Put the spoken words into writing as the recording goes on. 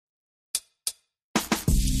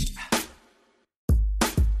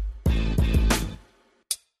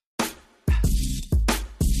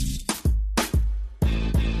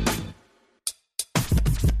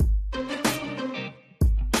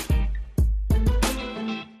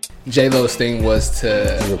J-Lo's thing was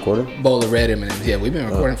to recording? bowl of red M&Ms. Yeah, we've been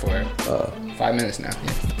recording for 5 minutes now.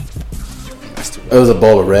 Yeah. That's too It was a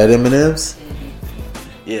bowl of red M&Ms?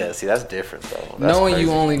 Yeah, see, that's different, though. That's Knowing crazy.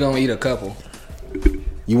 you only gonna eat a couple.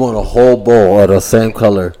 You want a whole bowl of the same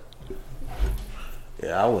color?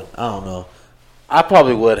 Yeah, I would. I don't know. I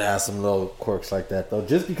probably would have some little quirks like that, though.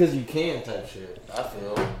 Just because you can type shit, I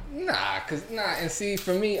feel. And see,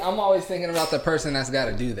 for me, I'm always thinking about the person that's got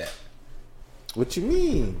to do that. What you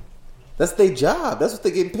mean? That's their job. That's what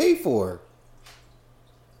they getting paid for.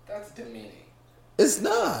 That's demeaning. It's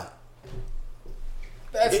not.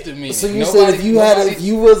 That's demeaning. So you said if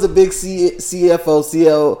you was a big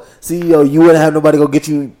CFO, CEO, you wouldn't have nobody go get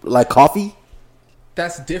you like coffee?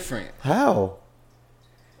 That's different. How?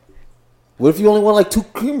 What if you only want like 2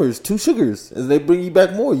 creamers, 2 sugars, and they bring you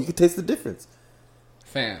back more? You can taste the difference.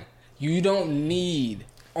 Fam, you don't need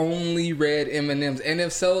only red M&Ms. And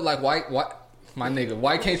if so, like why my nigga,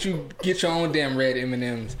 why can't you get your own damn red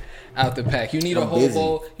M&Ms out the pack? You need a whole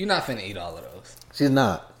bowl. You're not finna eat all of those. She's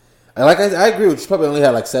not. And like I agree with you. She probably only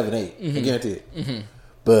had like 7, 8. I guarantee it. Mm-hmm.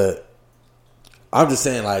 But I'm just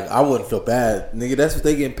saying, like, I wouldn't feel bad, nigga. That's what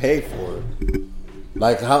they getting paid for.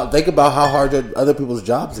 Like, think about how hard other people's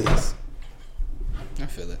jobs is. I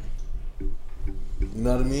feel it. You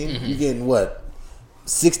know what I mean? You getting what?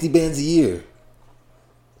 60 bands a year,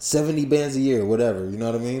 70 bands a year, whatever. You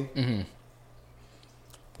know what I mean? Mm-hmm.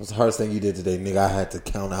 What's the hardest thing you did today, nigga? I had to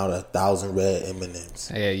count out 1,000 red M&Ms.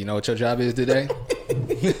 Hey, you know what your job is today?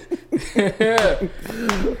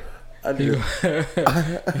 I need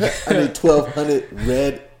 1,200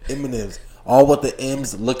 red M&Ms, all with the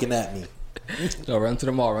M's looking at me. So run to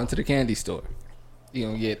the mall, run to the candy store. You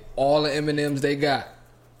gonna get all the M&Ms they got.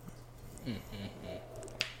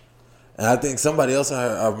 And I think somebody else,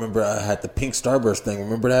 I remember, I had the pink Starburst thing.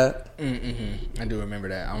 Remember that? I do remember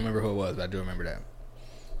that. I don't remember who it was, but I do remember that.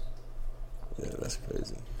 Yeah, that's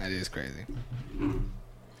crazy. That is crazy.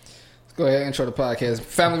 Let's go ahead and intro the podcast.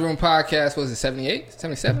 Family Room Podcast, was it 78?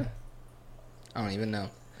 77? I don't even know.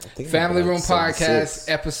 Family Room 76.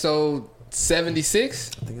 Podcast, episode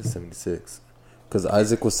 76? I think it's 76. Because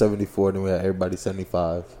Isaac was 74, then we had everybody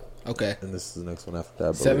 75. Okay. And this is the next one after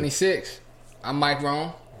that. 76. I'm Mike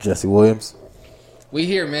Rome. Jesse Williams. We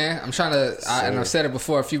here, man. I'm trying to, and I've said it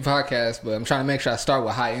before a few podcasts, but I'm trying to make sure I start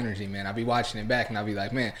with high energy, man. I'll be watching it back and I'll be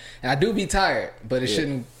like, man, and I do be tired, but it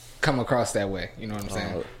shouldn't come across that way. You know what I'm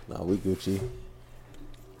saying? No, we Gucci.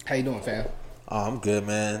 How you doing, fam? Oh, I'm good,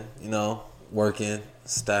 man. You know, working,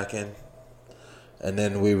 stacking. And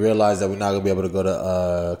then we realized that we're not going to be able to go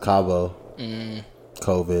to Cabo.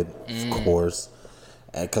 COVID, of course.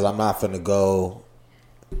 Because I'm not finna go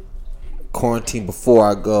quarantine before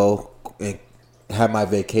I go and have my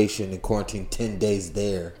vacation and quarantine 10 days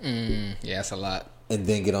there. Yeah, that's a lot. And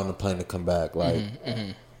then get on the plane to come back. Like,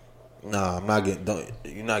 nah, I'm not getting.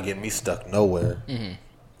 You're not getting me stuck nowhere.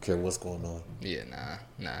 Care what's going on. Yeah,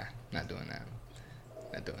 nah, not doing that.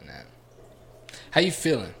 Not doing that. How you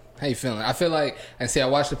feeling? I feel like, and see, I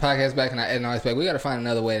watched the podcast back, and I was like, we got to find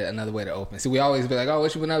another way to open. See, we always be like, oh,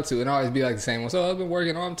 what you been up to? And always be like the same one. So I've been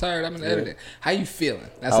working. Oh, I'm tired. I've been editing. How you feeling?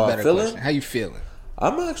 That's a better question. How you feeling?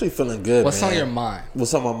 I'm actually feeling good. What's man. on your mind?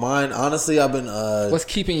 What's on my mind? Honestly, I've been. What's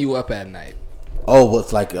keeping you up at night? Oh,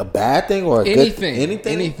 what's like a bad thing or a anything? Good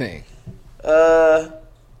thing? Anything.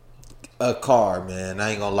 A car, man.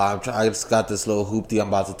 I ain't gonna lie. I just got this little hoopty. I'm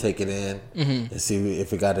about to take it in and see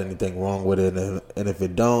if it got anything wrong with it, and if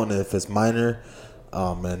it don't, and if it's minor,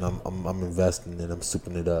 oh man, I'm investing in it. I'm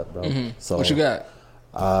souping it up, bro. So what you got?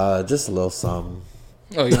 Just a little something.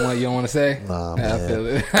 Oh, you don't want to say? Nah, yeah, man. I feel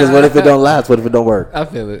it. Because what if it don't last? What if it don't work? I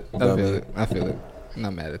feel it. I feel it. I'm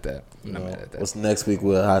not mad at that. What's next week?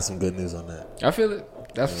 We'll have some good news on that. I feel it.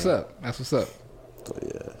 That's what's up. So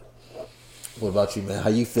yeah. What about you, man?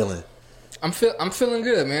 How you feeling? I'm feeling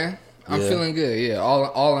good, man. I'm feeling good. Yeah.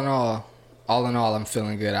 All in all, I'm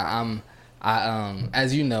feeling good. I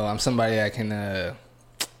as you know, I'm somebody that can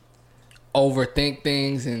overthink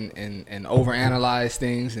things and overanalyze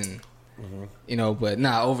things and you know, but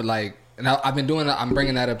not over like. And I've been doing. I'm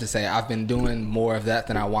bringing that up to say I've been doing more of that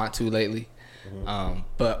than I want to lately.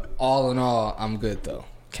 But all in all, I'm good though.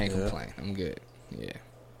 Can't complain. I'm good. Yeah.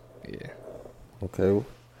 Okay.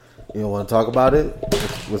 You don't want to talk about it?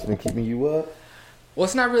 What's been keeping you up? Well,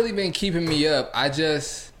 it's not really been keeping me up. I get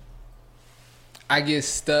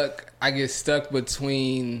stuck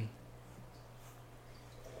between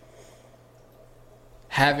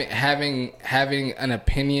having an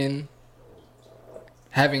opinion,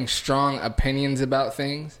 having strong opinions about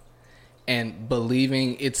things, and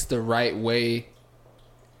believing it's the right way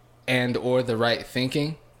and or the right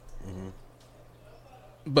thinking.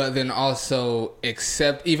 but then also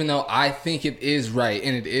accept, even though I think it is right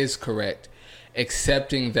and it is correct,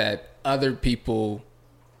 accepting that other people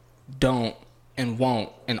don't and won't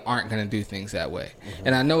and aren't going to do things that way. Mm-hmm.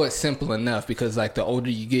 And I know it's simple enough because like the older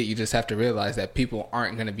you get, you just have to realize that people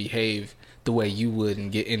aren't going to behave the way you would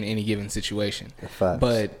and get in any given situation.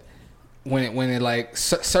 But when it like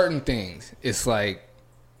certain things, it's like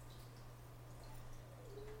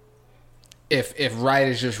if right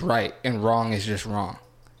is just right and wrong is just wrong.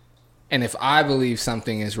 And if I believe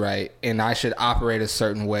something is right and I should operate a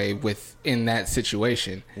certain way within that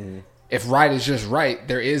situation, if right is just right,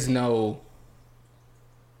 there is no,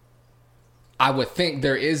 I would think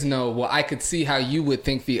there is no, well, I could see how you would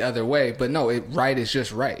think the other way, but no, right is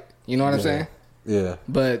just right. You know what I'm saying? Yeah.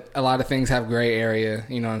 But a lot of things have gray area.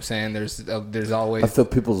 You know what I'm saying? There's always. I feel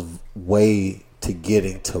people's way to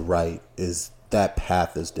getting to right is that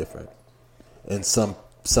path is different. And some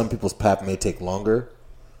people's path may take longer,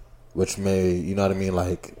 which may, you know what I mean,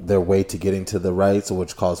 like their way to getting to the right, so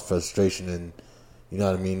which cause frustration and, you know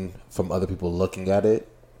what I mean, from other people looking at it,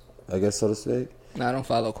 I guess, so to speak. No, I don't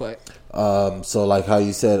follow quite. So like how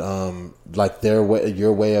you said, like their way,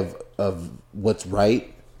 your way of what's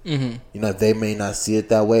right, you know, they may not see it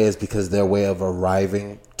that way, is because their way of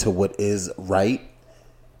arriving to what is right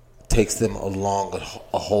takes them along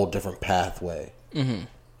a whole different pathway.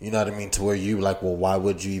 You know what I mean? To where you like, well, why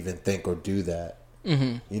would you even think or do that?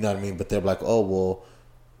 You know what I mean? But they're like, oh, well,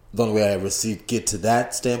 the only way I get to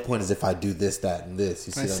that standpoint is if I do this, that, and this.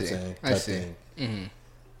 You see what I'm saying? I see.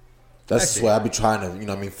 That's why I be trying to, you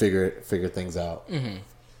know what I mean, figure things out.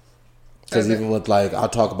 Because even with like, I'll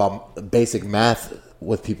talk about basic math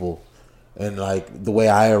with people, and like the way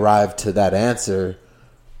I arrive to that answer,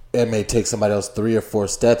 it may take somebody else 3 or 4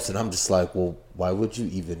 steps, and I'm just like, well, why would you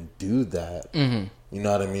even do that? You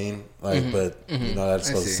know what I mean? Like, but you know, that's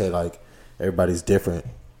supposed to say like everybody's different.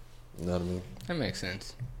 You know what I mean? That makes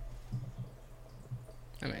sense.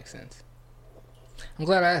 I'm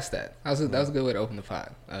glad I asked that. That was a good way to open the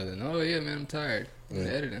pod. I was like, oh yeah, man, I'm tired.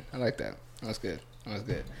 Editing. I like that. That was good.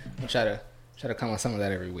 I'll try to come on some of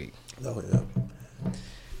that every week. Oh yeah.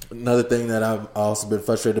 Another thing that I've also been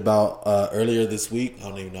frustrated about earlier this week, I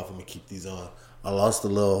don't even know if I'm gonna keep these on. I lost a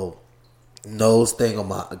little nose thing on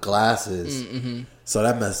my glasses, so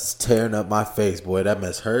that mess is tearing up my face, boy. That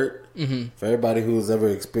mess hurt. For everybody who's ever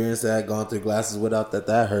experienced that, gone through glasses without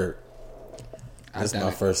that hurt. This is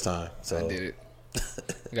my first time, so I did it.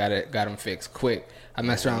 Got them fixed quick. I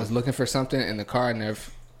messed around, was looking for something in the car,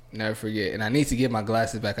 never forget. And I need to get my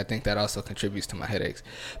glasses back. I think that also contributes to my headaches.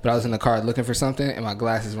 But I was in the car looking for something, and my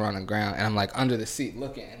glasses were on the ground, and I'm like under the seat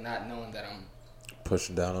looking and not knowing that I'm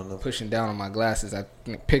pushing down on my glasses. I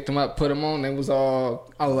picked them up, put them on. I was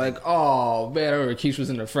like, oh man, I remember Keish was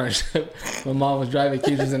in the front. My mom was driving,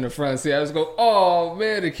 Keish was in the front seat. I was going, oh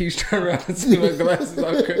man, and Keish turned around and see my glasses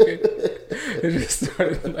all crooked. It just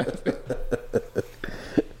started laughing.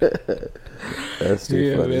 That's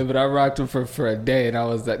too funny. Man, but I rocked them for a day, and I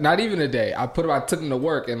was like, not even a day. I took them to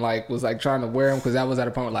work and like was like trying to wear them because I was at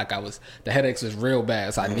a point like the headaches was real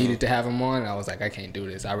bad, so I needed to have them on. And I was like, I can't do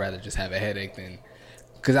this. I'd rather just have a headache than,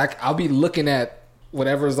 because I'll be looking at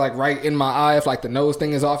whatever's like right in my eye. If like the nose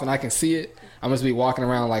thing is off and I can see it, I'm just be walking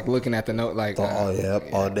around like looking at the note like all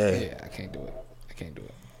day. Yeah, I can't do it.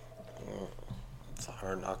 It's a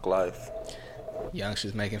hard knock life.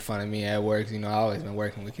 Youngsters making fun of me at work. You know, I always been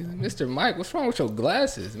working with kids. Mr. Mike, what's wrong with your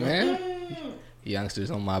glasses, man? Youngsters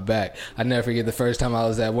on my back. I never forget the first time I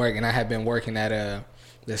was at work, and I had been working at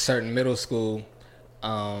this certain middle school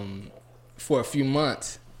for a few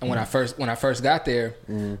months. And when I first got there,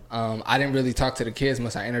 I didn't really talk to the kids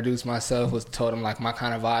much. I introduced myself, told them like my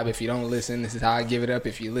kind of vibe. If you don't listen, this is how I give it up.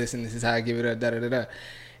 If you listen, this is how I give it up. Da da da da.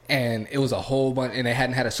 And it was a whole bunch, and they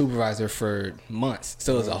hadn't had a supervisor for months.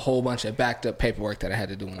 So it was a whole bunch of backed up paperwork that I had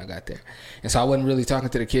to do when I got there. And so I wasn't really talking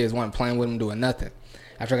to the kids, wasn't playing with them, doing nothing.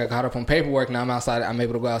 After I got caught up on paperwork, now I'm outside, I'm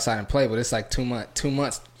able to go outside and play, but it's like 2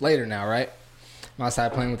 months later now, right? I'm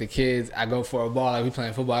outside playing with the kids. I go for a ball, like we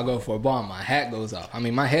playing football, I go for a ball, and my hat goes off. I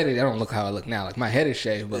mean, my head, I don't look how I look now. Like, my head is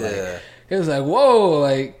shaved, but like, it was like, whoa,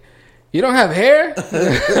 like, you don't have hair?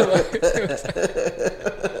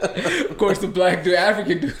 Of course, the black dude,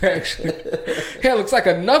 African dude, actually. Hair looks like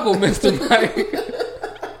a knuckle, Mr. Mike.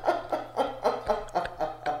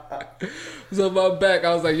 So my back,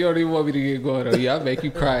 I was like, you don't even want me to get going on. Yeah, I'll make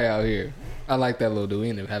you cry out here. I like that little dude. We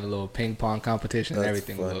ended up having a little ping pong competition and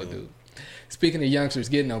everything with little dude. Speaking of youngsters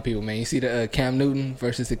getting on people, man, you see the Cam Newton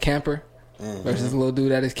versus the camper versus the little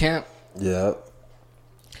dude at his camp? Yep.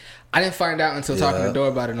 I didn't find out until talking to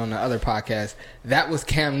Dora about it on the other podcast. That was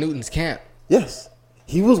Cam Newton's camp. Yes.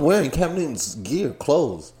 He was wearing Cam Newton's gear,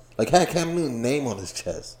 clothes. Like, had Cam Newton name on his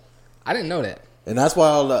chest. I didn't know that. And that's why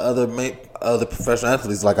all the other professional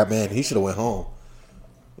athletes like, man, he should have went home.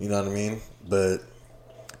 You know what I mean? But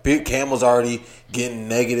Cam was already getting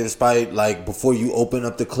negative despite, like, before you open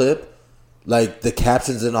up the clip, like, the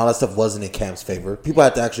captions and all that stuff wasn't in Cam's favor. People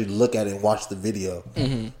had to actually look at it and watch the video.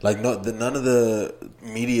 Mm-hmm. Like, none of the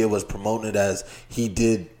media was promoting it as he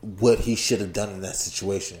did what he should have done in that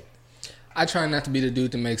situation. I try not to be the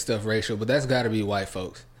dude to make stuff racial, but that's got to be white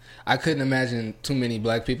folks. I couldn't imagine too many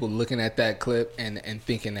black people looking at that clip and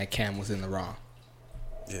thinking that Cam was in the wrong.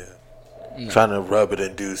 Yeah. No. Trying to rub it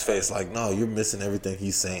in dude's face like, no, you're missing everything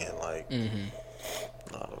he's saying. Like, I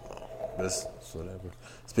don't know. It's whatever.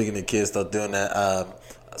 Speaking of kids still doing that,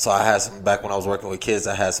 so I had some, back when I was working with kids,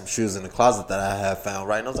 I had some shoes in the closet that I had found,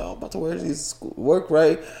 right? And I was like, I'm about to wear these work,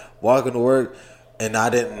 right? Walking to work. And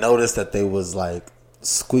I didn't notice that they was like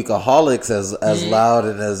squeakaholics as loud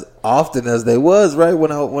and as often as they was, right?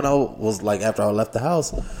 When I was like, after I left the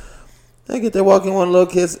house, I get there walking one little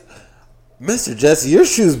kid's, Mr. Jesse, your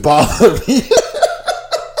shoes bother me.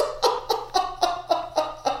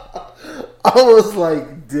 I was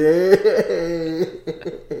like, damn.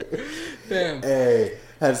 Hey,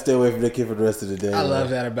 had to stay away from the kid for the rest of the day. I love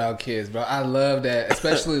that about kids, bro. I love that,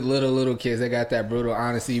 especially little kids. They got that brutal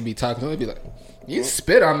honesty. You be talking to them, they be like, you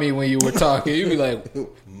spit on me when you were talking. You be like,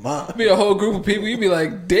 be a whole group of people. You be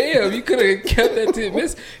like, damn, you could have kept that to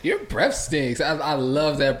miss. Your breath stinks. I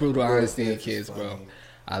love that brutal honesty in kids, bro.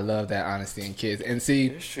 I love that honesty in kids. And see,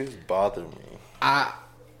 your shoes bother me.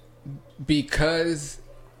 Because,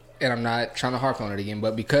 and I'm not trying to harp on it again,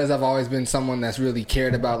 but because I've always been someone that's really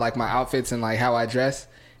cared about like my outfits and like how I dress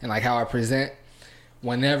and like how I present,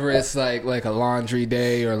 whenever it's like a laundry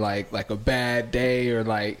day or like a bad day or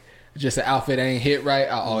like just an outfit ain't hit right,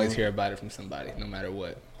 I always hear about it from somebody, no matter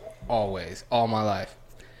what. Always, all my life.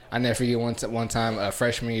 I never forget one time,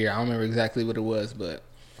 freshman year, I don't remember exactly what it was, but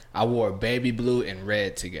I wore baby blue and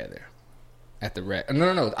red together at the rec.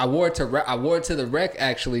 No. I wore it to the rec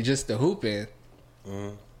actually, just to hoop in,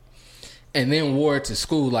 and then wore it to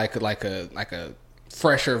school like a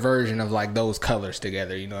fresher version of like those colors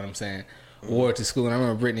together. You know what I'm saying? Wore it to school, and I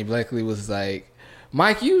remember Brittany Blakely was like,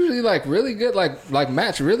 "Mike, you usually like really good, like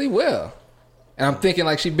match really well." And I'm thinking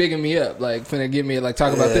like she bigging me up, like finna give me like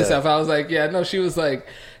talk about this stuff. I was like, yeah, no. She was like,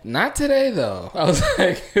 not today though. I was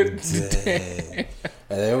like, dang.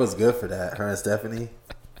 And it was good for that. Her and Stephanie,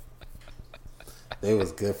 they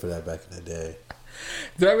was good for that back in the day.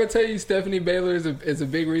 Did I ever tell you Stephanie Baylor is a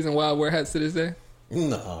big reason why I wear hats to this day?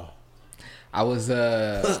 No. I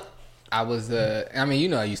mean, you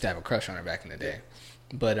know, I used to have a crush on her back in the day,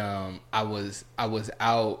 but I was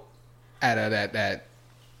out at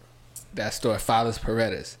that store, Father's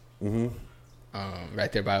Paredes,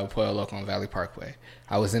 right there by Pollo Loco on Valley Parkway.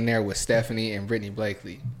 I was in there with Stephanie and Brittany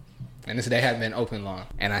Blakely, and they hadn't been open long.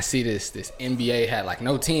 And I see this NBA hat, like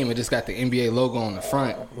no team, it just got the NBA logo on the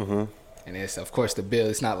front, and it's of course the bill.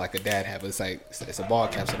 It's not like a dad hat, but it's like it's a ball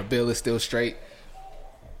cap, so the bill is still straight,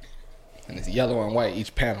 and it's yellow and white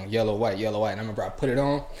each panel, yellow, white. And I remember I put it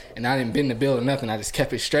on, and I didn't bend the bill or nothing. I just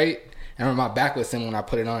kept it straight. I remember my back was him when I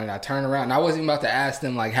put it on, and I turned around. And I wasn't even about to ask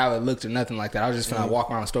them like how it looked or nothing like that. I was just gonna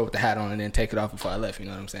walk around the store with the hat on and then take it off before I left. You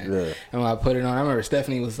know what I'm saying? Yeah. And when I put it on, I remember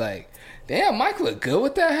Stephanie was like, "Damn, Mike look good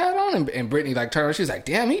with that hat on." And Brittany like turned around. She was like,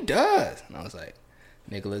 "Damn, he does." And I was like,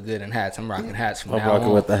 "Nigga look good in hats. I'm rocking hats from now on." I'm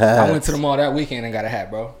rocking with the hats. I went to the mall that weekend and got a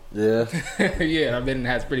hat, bro. Yeah. Yeah, I've been in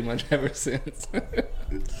hats pretty much ever since.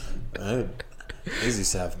 They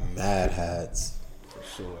used to have mad hats. For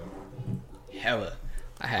sure. Hella.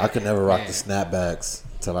 I could never rock the snapbacks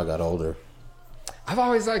until I got older. I've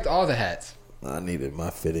always liked all the hats. I needed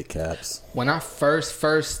my fitted caps. When I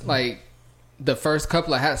first like the first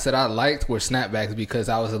couple of hats that I liked were snapbacks because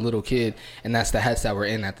I was a little kid and that's the hats that were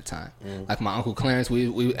in at the time. Like my Uncle Clarence,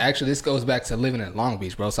 we actually, this goes back to living in Long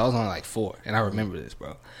Beach, bro. So I was only like 4 and I remember this,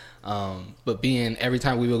 bro. But every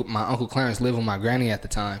time my Uncle Clarence lived with my granny at the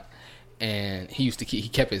time, and he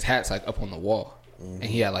kept his hats like up on the wall. And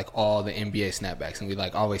he had like all the NBA snapbacks, and we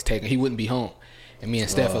like always take him. He wouldn't be home, and me and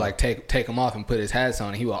Steph would like take him off and put his hats on.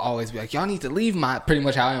 And he would always be like, "Y'all need to leave my," pretty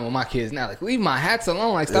much how I am with my kids now, like leave my hats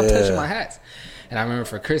alone, like stop touching my hats. And I remember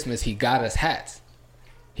for Christmas he got us hats.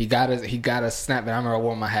 He got us snapback. I remember I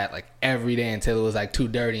wore my hat like every day until it was like too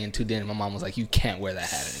dirty and too dingy. My mom was like, "You can't wear that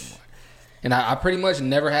hat anymore." And I pretty much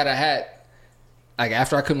never had a hat. Like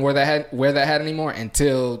after I couldn't wear that hat anymore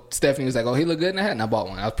until Stephanie was like, "Oh, he look good in the hat," and I bought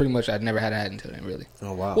one. I'd never had a hat until then, really.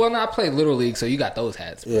 Oh wow. Well, no, I played Little League, so you got those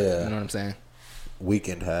hats. But, yeah. You know what I'm saying?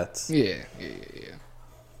 Weekend hats. Yeah. I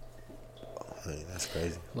mean, that's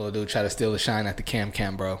crazy. Little dude try to steal the shine at the cam,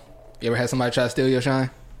 bro. You ever had somebody try to steal your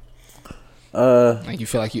shine? Like you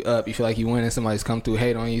feel like you up, you feel like you winning. Somebody's come through,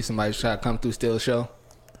 hate on you. Somebody's trying to come through, steal the show.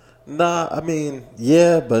 Nah, I mean,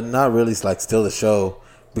 yeah, but not really. It's like still the show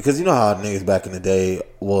because you know how niggas back in the day.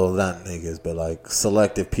 Well, not niggas, but like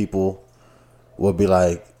selective people would be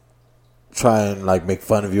like try and like make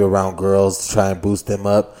fun of you around girls to try and boost them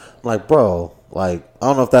up. I'm like, bro, like I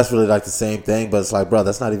don't know if that's really like the same thing, but it's like, bro,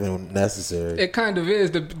 that's not even necessary. It kind of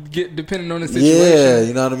is, depending on the situation. Yeah,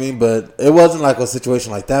 you know what I mean. But it wasn't like a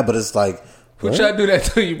situation like that. But it's like. Who tried to do that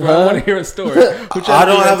to you, bro? I want to hear a story. I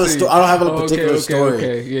don't have a story. I don't have a particular story.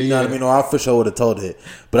 Okay. Yeah, you know what I mean? Or I for sure would have told it.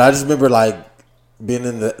 But I just remember like being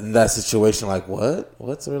in that situation. Like, what?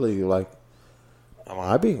 What's really like? Am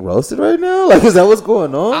I being roasted right now? Like, is that what's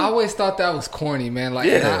going on? I always thought that was corny, man. Like,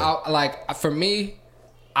 yeah. like for me,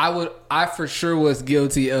 I for sure was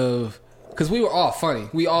guilty of. Because we were all funny.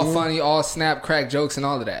 We all funny, all snap, crack jokes and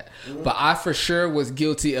all of that. But I for sure was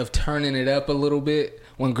guilty of turning it up a little bit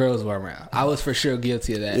when girls were around. I was for sure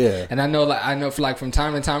guilty of that. Yeah. And I know from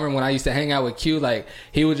time to time when I used to hang out with Q, like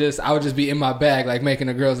I would just be in my bag, like making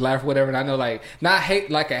the girls laugh or whatever. And I know like not hate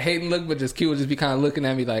like a hating look, but just Q would just be kind of looking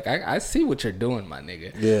at me like, I see what you're doing, my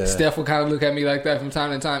nigga. Yeah. Steph would kind of look at me like that from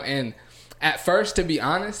time to time. And at first, to be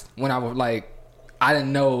honest, when I would like, I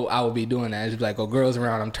didn't know I would be doing that. It's just like, oh, girls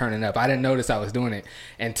around, I'm turning up. I didn't notice I was doing it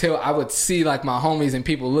until I would see like my homies and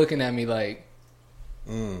people looking at me like,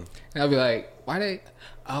 and I'd be like, why they?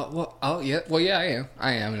 Yeah,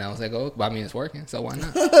 I am. And I was like, oh, I mean, it's working, so why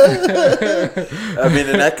not? I mean,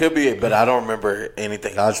 and that could be it, but I don't remember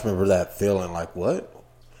anything. I just remember that feeling like, what?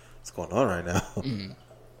 What's going on right now?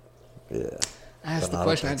 Yeah. I asked the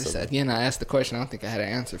question. I just said, I asked the question. I don't think I had an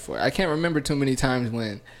answer for it. I can't remember too many times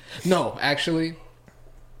when. No, actually,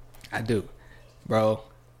 I do, bro.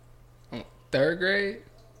 Third grade,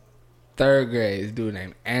 this dude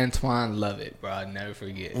named Antoine Lovett, bro. I'll never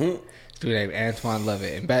forget. This dude named Antoine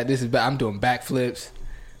Lovett, and I'm doing backflips,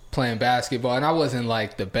 playing basketball, and I wasn't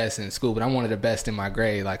like the best in school, but I'm one of the best in my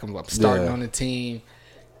grade. Like I'm starting on the team.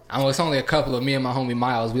 It's only a couple of me and my homie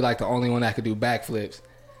Miles. We like the only one that could do backflips.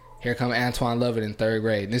 Here come Antoine Lovett in third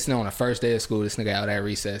grade. And this nigga on the first day of school, this nigga out at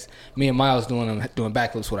recess. Me and Miles doing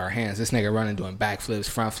backflips with our hands. This nigga running doing backflips,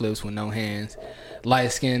 front flips with no hands.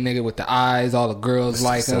 Light skinned nigga with the eyes. All the girls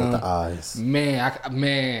like him. With the eyes.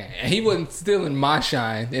 Man, he wasn't stealing my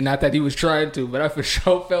shine. And not that he was trying to, but I for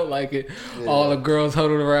sure felt like it. Yeah. All the girls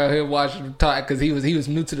huddled around him watching him talk because he was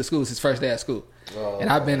new to the school. It's his first day at school. And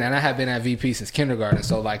I have been at VP since kindergarten,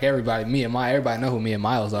 so like everybody know who me and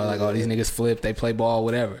Miles are. Like, oh, these niggas flip, they play ball,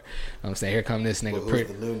 whatever. You know what I'm saying, here come this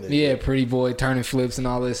nigga, pretty boy turning flips and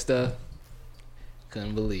all this stuff.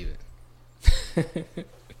 Couldn't believe it.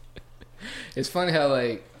 It's funny how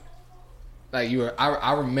like you were.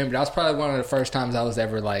 I remember that was probably one of the first times I was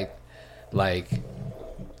ever like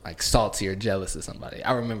salty or jealous of somebody.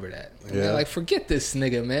 I remember that. Yeah. Man, like, forget this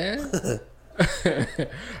nigga, man.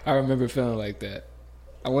 I remember feeling like that.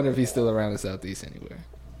 I wonder if he's still around the Southeast anywhere.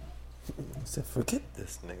 I said, forget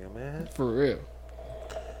this nigga, man. For real.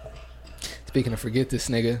 Speaking of forget this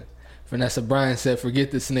nigga, Vanessa Bryan said,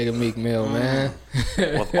 forget this nigga Meek Mill, man.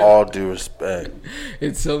 With all due respect.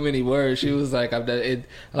 It's so many words. She was like, I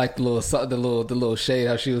like the little shade,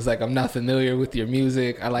 how she was like, I'm not familiar with your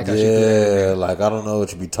music. I like how she put it. Yeah, like I don't know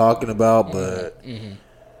what you be talking about, but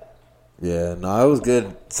yeah, no, it was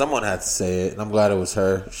good. Someone had to say it, and I'm glad it was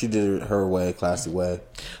her. She did it her way, classy way.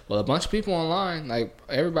 Well, a bunch of people online, like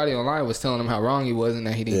everybody online, was telling him how wrong he was and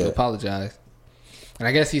that he needed to apologize. And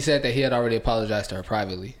I guess he said that he had already apologized to her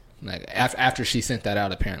privately. Like after she sent that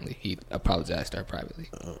out, apparently he apologized to her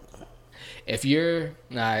privately. If you're,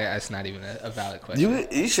 that's not even a valid question.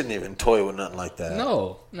 You shouldn't even toy with nothing like that.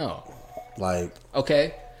 No. Like,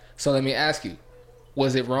 okay, so let me ask you: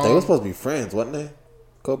 was it wrong? They were supposed to be friends, wasn't they?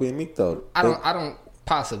 Kobe and Meek, though. I don't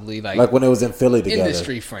possibly like when it was in Philly together.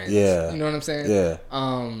 Industry friends. Yeah, you know what I'm saying. Yeah.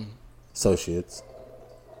 Associates.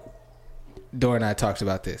 Dora and I talked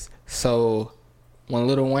about this. So when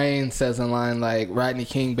Lil Wayne says in line like Rodney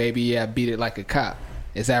King, baby, yeah, I beat it like a cop.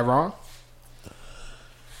 Is that wrong?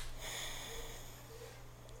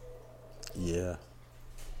 Yeah.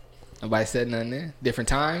 Nobody said nothing there. Different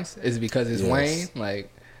times? Is it because it's Wayne?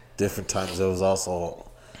 Like different times. It was also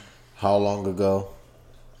how long ago?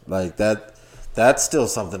 Like that's still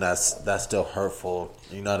something that's still hurtful.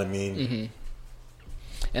 You know what I mean? Mm-hmm.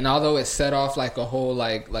 And although it set off like a whole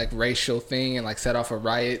like racial thing and like set off a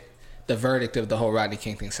riot, the verdict of the whole Rodney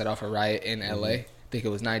King thing set off a riot in LA. I think it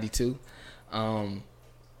was 92.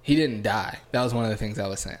 He didn't die. That was one of the things I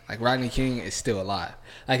was saying. Like, Rodney King is still alive.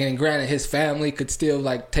 Like, and granted, his family could still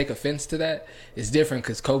like take offense to that. It's different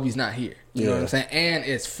because Kobe's not here. You know what I'm saying? And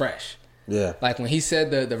it's fresh. Yeah. Like when he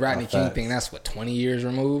said the Rodney King facts. thing, that's what 20 years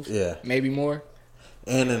removed. Yeah. Maybe more.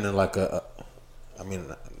 And in like I mean,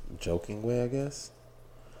 joking way, I guess.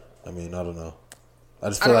 I mean, I don't know. I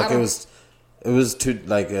just feel like it was too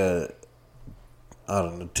like I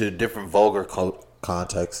don't know, to different vulgar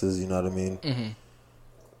contexts. You know what I mean? Mm-hmm.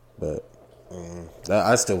 But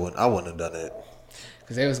I still wouldn't. I wouldn't have done it.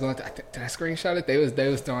 Cause they was going to, did I screenshot it? They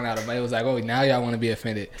was throwing out it was like, oh, now y'all want to be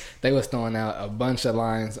offended. They was throwing out a bunch of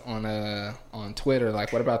lines on Twitter,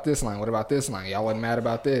 like, what about this line? What about this line? Y'all wasn't mad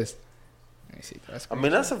about this. Let me see. I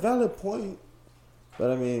mean, that's a valid point,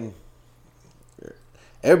 but I mean,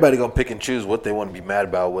 everybody gonna pick and choose what they want to be mad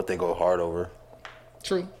about, what they go hard over.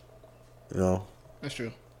 True. You know. That's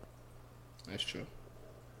true. That's true.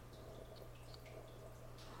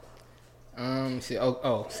 See.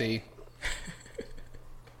 Oh, see.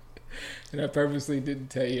 And I purposely didn't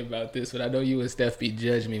tell you about this, but I know you and Steph be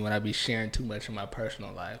judge me when I be sharing too much of my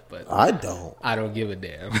personal life. But I don't. I don't give a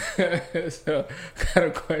damn. So, got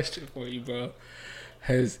a question for you, bro.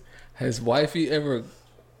 Has wifey ever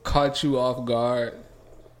caught you off guard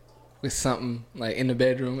with something, like in the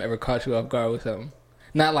bedroom? Ever caught you off guard with something?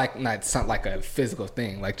 Not something like a physical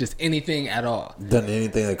thing, like just anything at all. Done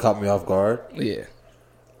anything that caught me off guard? Yeah.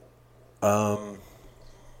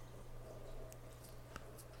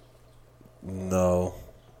 No.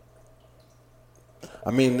 I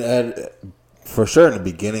mean, for sure in the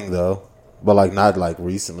beginning though, but like not like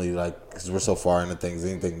recently, like because we're so far into things.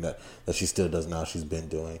 Anything that she still does now, she's been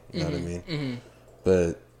doing. You know what I mean? Mm-hmm.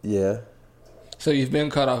 But yeah. So you've been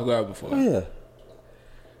caught off guard before? Oh yeah.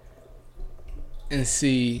 And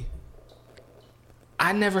see,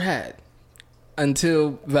 I never had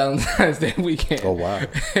until Valentine's Day weekend. Oh wow.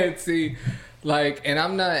 And see, like, and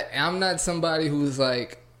I'm not somebody who's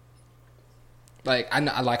like I'm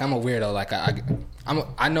a weirdo. Like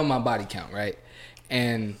I know my body count, right?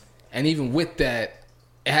 And even with that,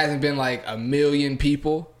 it hasn't been like a million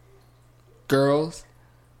people, girls.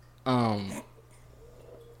 But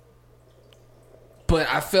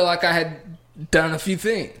I feel like I had done a few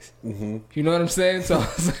things. Mm-hmm. You know what I'm saying? So I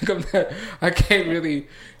was like, I can't really,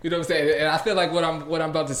 you know what I'm saying? And I feel like what I'm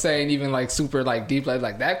about to say ain't even like super like deep,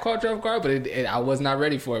 like that caught you off guard, but I was not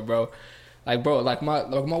ready for it, bro. Like, bro, like my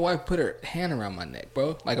wife put her hand around my neck,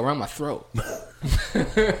 bro, like around my throat.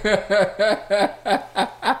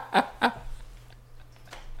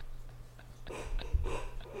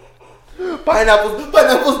 Pineapples.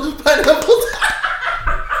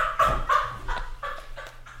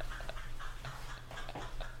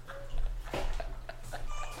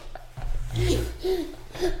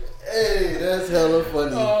 Hey, that's hella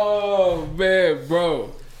funny. Oh man, bro,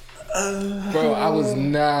 I was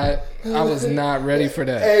not ready for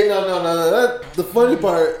that. Hey, no. The funny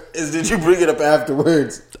part is, did you bring it up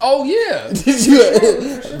afterwards? Oh yeah. Did you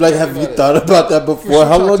like? Have you thought about that before?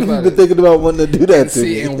 How long have you been thinking about wanting to do that? To See,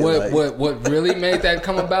 me? and what really made that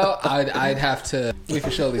come about? I'd have to. We for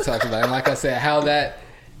surely talk about it. And like I said, how that,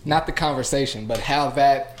 not the conversation, but how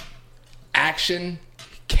that action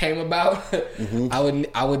came about. Mm-hmm.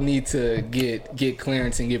 I would need to get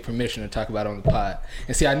clearance and get permission to talk about it on the pod.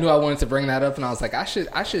 And see, I knew I wanted to bring that up, and I was like, I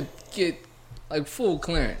should get like full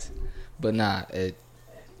clearance, but nah, it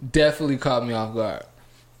definitely caught me off guard.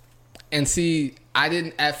 And see, I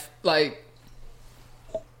didn't like,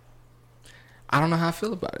 I don't know how I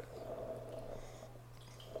feel about it,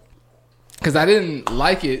 because I didn't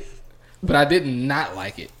like it, but I did not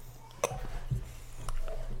like it.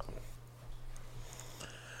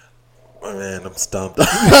 Oh, man, I'm stumped.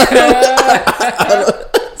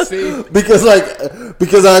 See, because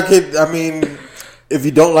I mean, if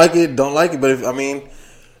you don't like it, don't like it. But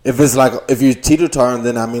if it's like, if you're teeter-tottering,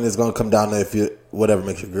 then I mean, it's gonna come down to if you, whatever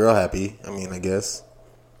makes your girl happy. I mean, I guess.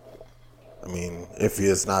 I mean, if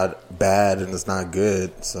it's not bad and it's not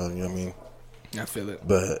good, so you know what I mean. I feel it,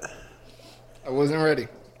 but I wasn't ready.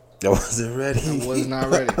 I wasn't ready. I was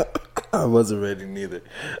not ready. I wasn't ready neither.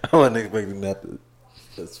 I wasn't expecting that.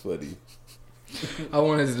 That's funny. I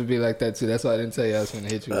wanted it to be like that too. That's why I didn't tell you I was going to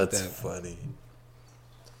hit you with that. That's funny.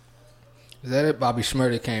 Is that it? Bobby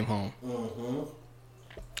Shmurda came home.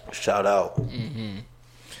 Mm-hmm. Shout out. Mm-hmm.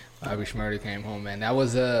 Bobby Shmurda came home, man. That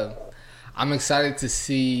was I'm excited to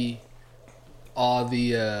see all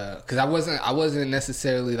the because I wasn't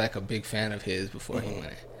necessarily like a big fan of his before he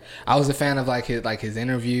went in. I was a fan of his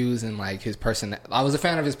interviews and like his I was a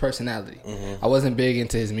fan of his personality. Mm-hmm. I wasn't big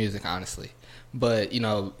into his music, honestly, but you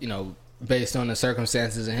know, based on the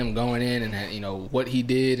circumstances of him going in and, you know, what he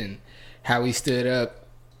did and how he stood up,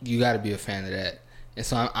 you got to be a fan of that. And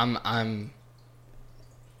so I'm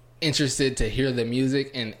interested to hear the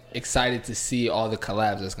music and excited to see all the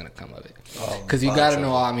collabs that's gonna come of it. Because you Fine, gotta sure.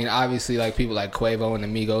 know. I mean, obviously, like people like Quavo and the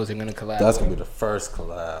Migos are gonna collab. That's gonna be the first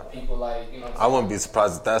collab. people like I wouldn't be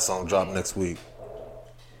surprised if that song dropped next week.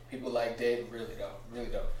 people like Dave, really dope.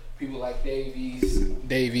 People like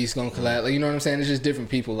Davies gonna collab. Like, you know what I'm saying? It's just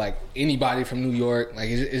different people. Like anybody from New York. Like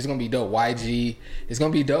it's gonna be dope. YG. It's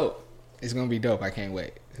gonna be dope. It's gonna be dope. I can't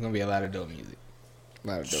wait. It's gonna be a lot of dope music.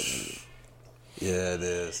 Yeah, it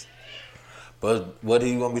is. But what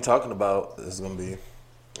he gonna be talking about is gonna be, you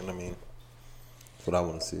know what I mean? That's what I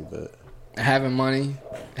want to see. But Having money,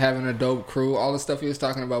 having a dope crew, all the stuff he was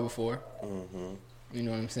talking about before. mm-hmm. You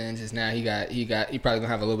know what I'm saying? Just now he probably gonna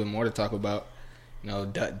have a little bit more to talk about. You know,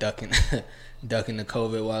 ducking the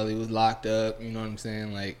COVID while he was locked up. You know what I'm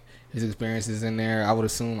saying? Like his experiences in there. I would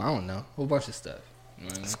assume, I don't know, a whole bunch of stuff. You know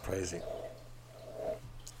what I mean? That's crazy.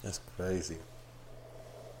 That's crazy.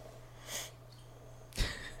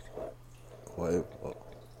 Wait,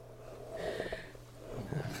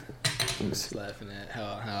 I'm just laughing at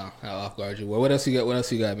how off guard you were. What else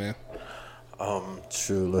you got, man?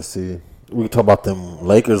 true. Let's see. We can talk about them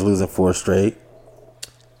Lakers losing 4 straight,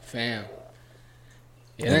 Fam.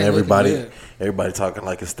 Yeah, and it ain't looking good. everybody talking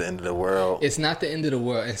like it's the end of the world. It's not the end of the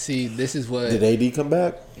world. And see, this is what. Did AD come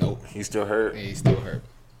back? Nope. He's still hurt. Yeah, he's still hurt.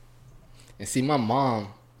 And see, my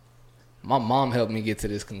mom helped me get to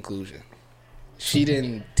this conclusion. She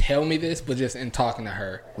didn't tell me this, but just in talking to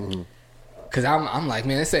her. Because I'm like,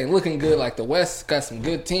 man, this ain't looking good. Like, the West got some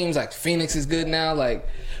good teams. Like, Phoenix is good now. Like,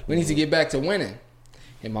 we need to get back to winning.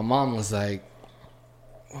 And my mom was like,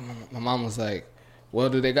 well,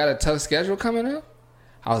 do they got a tough schedule coming up?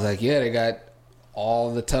 I was like, yeah, they got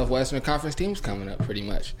all the tough Western Conference teams coming up pretty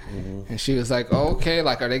much. And she was like, oh, okay,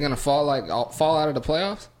 like, are they going to fall out of the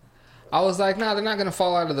playoffs? I was like, nah, they're not going to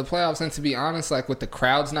fall out of the playoffs. And to be honest, like, with the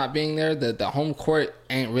crowds not being there, the home court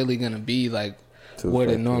ain't really going to be like what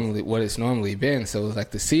it's normally been. So it's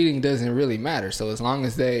like the seeding doesn't really matter. So as long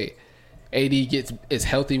as AD is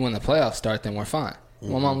healthy when the playoffs start, then we're fine.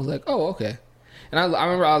 My mom was like, oh, okay. And I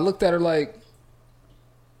remember I looked at her like,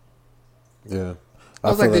 Yeah. I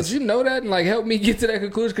was like, did you know that? And like, help me get to that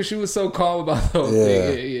conclusion, because she was so calm about the whole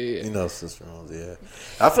thing. Yeah. You know, Sister Rose, yeah.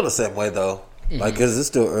 I feel the same way, though. Like, because it's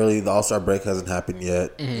still early. The All-Star break hasn't happened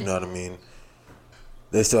yet. You know what I mean?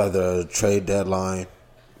 They still have the trade deadline.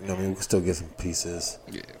 You know what I mean? We can still get some pieces.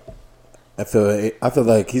 Yeah. I feel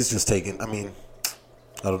like he's just taking, I mean,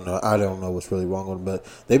 I don't know what's really wrong with him, but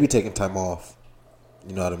they be taking time off.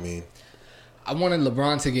 You know what I mean? I wanted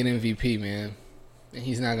LeBron to get MVP, man. And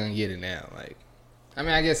he's not going to get it now. Like, I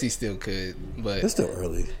mean, I guess he still could, but It's still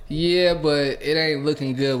early. yeah, but it ain't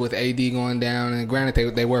looking good with AD going down. And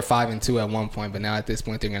granted, they were 5-2 at one point, but now at this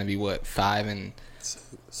point they're going to be what, 5-6?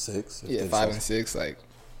 6? Yeah, 5-6. Like,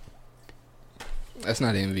 that's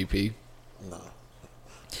not an MVP. No.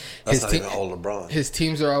 That's His not even old LeBron. His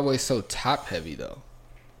teams are always so top heavy, though.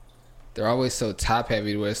 They're always so top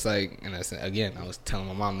heavy where it's like, and that's, again, I was telling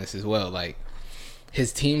my mom this as well. Like,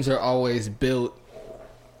 his teams are always built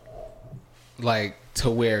like to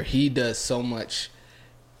where he does so much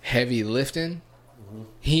heavy lifting.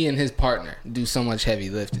 He and his partner do so much heavy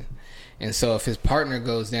lifting. And so if his partner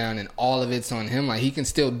goes down and all of it's on him, like, he can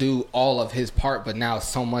still do all of his part, but now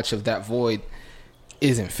so much of that void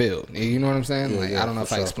isn't filled. You know what I'm saying? Like, I don't know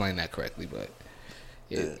if I explained that correctly, but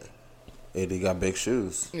yeah. AD got big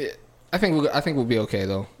shoes. Yeah. I think we'll be okay,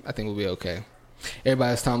 though. I think we'll be okay.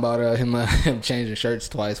 Everybody's talking about him changing shirts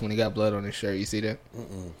twice when he got blood on his shirt. You see that?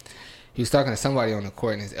 He was talking to somebody on the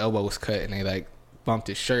court and his elbow was cut and they like bumped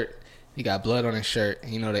his shirt. He got blood on his shirt.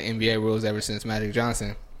 You know the NBA rules ever since Magic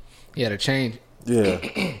Johnson. He had to change. Yeah.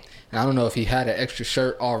 And I don't know if he had an extra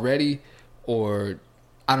shirt already or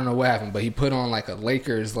I don't know what happened, but he put on like a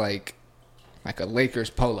Lakers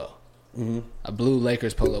polo. A blue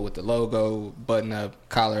Lakers polo with the logo, button up,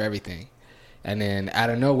 collar, everything. And then out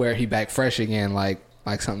of nowhere, he back fresh again, like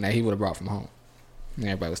something that he would have brought from home. And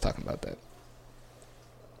everybody was talking about that.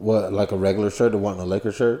 What, like a regular shirt? Or wanting a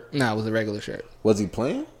Lakers shirt? No, it was a regular shirt. Was he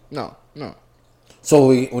playing? No. So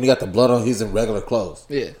when he got the blood on, he's in regular clothes.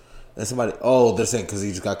 Yeah. And they're saying because he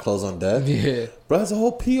just got clothes on deck. Yeah. Bro, that's a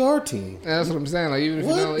whole PR team. And that's what I'm saying. Like, even if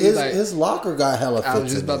you know, His locker got hella fits. I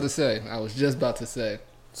was just about to say.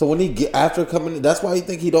 So when he get after coming in, that's why he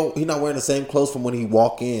think he not wearing the same clothes from when he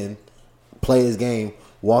walk in, play his game,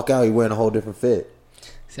 walk out, he wearing a whole different fit.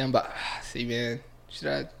 See, man, should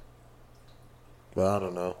I? Well, I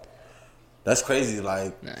don't know. That's crazy.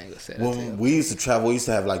 Like, Nah, I ain't gonna say that when we used to travel, we used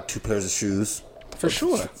to have like 2 pairs of shoes. For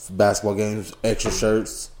sure. Basketball games, extra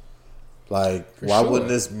shirts. Like, why wouldn't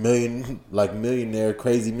this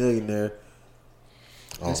crazy millionaire?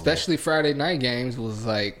 Especially Friday night games was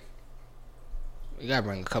like You gotta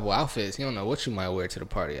bring a couple outfits. You don't know what you might wear to the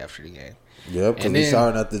party after the game. Yep, because we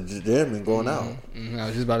showering at the gym and going out. I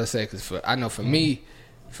was just about to say, because I know for me,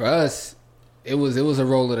 for us, it was a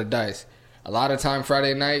roll of the dice. A lot of time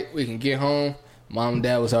Friday night, we can get home. Mom and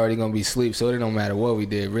dad was already going to be asleep, so it don't matter what we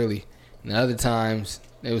did, really. And the other times,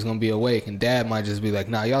 they was going to be awake, and dad might just be like,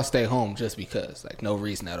 nah, y'all stay home just because. Like, no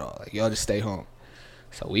reason at all. Like, y'all just stay home.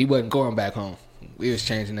 So we wasn't going back home. We was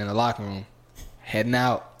changing in the locker room, heading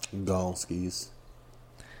out. Gone skis.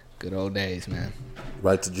 Good old days, man.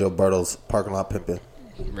 Right to Gilberto's parking lot pimping.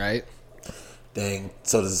 Right? Dang.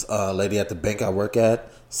 So this lady at the bank I work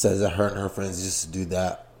at says that her and her friends used to do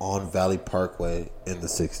that on Valley Parkway in the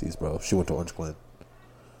 60s, bro. She went to Orange Glen.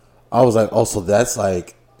 I was like, oh, so that's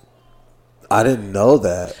like, I didn't know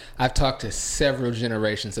that. I've talked to several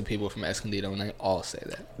generations of people from Escondido, and they all say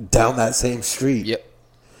that. Down that same street. Yep.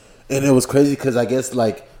 And it was crazy because I guess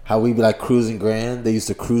like how we be like cruising Grand, they used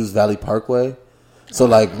to cruise Valley Parkway. So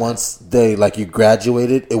like once they like you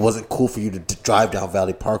graduated, it wasn't cool for you to drive down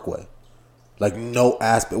Valley Parkway. Like no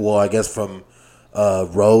aspect. Well, I guess from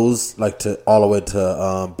Rose like to all the way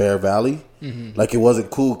to Bear Valley. Mm-hmm. Like it wasn't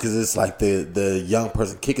cool because it's like the young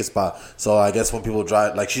person kicking spot. So I guess when people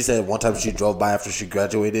drive, like she said one time she drove by after she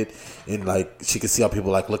graduated, and like she could see how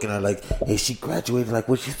people like looking at her like, hey, she graduated. Like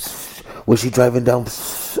was she driving down?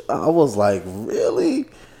 I was like, really?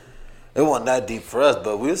 It wasn't that deep for us,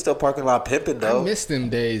 but we were still parking lot pimping though. I miss them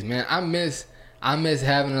days, man. I miss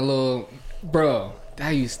having a little, bro. That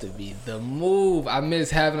used to be the move. I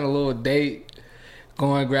miss having a little date,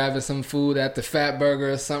 going grabbing some food at the Fat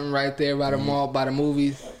Burger or something right there by the mall, by the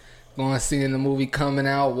movies. Going seeing the movie coming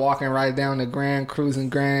out, walking right down the Grand, cruising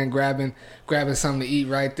Grand, grabbing something to eat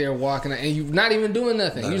right there, walking, and you not even doing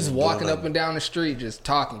nothing. You just walking up and down the street, just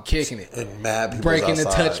talking, kicking it, and mad people breaking the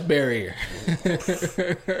outside. touch barrier.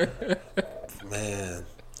 Man,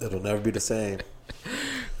 it'll never be the same.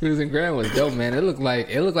 Cruising Grand was dope, man. It looked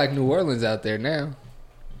like New Orleans out there now.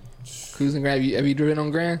 Cruising Grand, have you driven on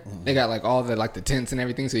Grand? Mm-hmm. They got like all the like the tents and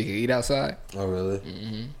everything, so you can eat outside. Oh really?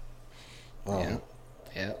 Mm-hmm. Oh.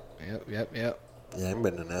 Yep. Yeah, I ain't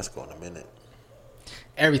been to NASCAR in a minute.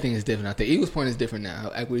 Everything is different out there. Eagles Point is different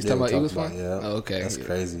now. We was talking about Eagles Point? Yeah. Oh, okay. That's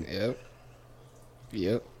crazy.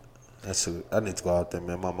 Yep. I need to go out there,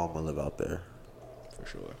 man. My mama live out there. For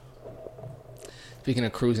sure. Speaking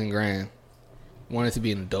of cruising Grand, wanted to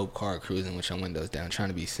be in a dope car cruising with your windows down, trying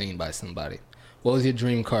to be seen by somebody. What was your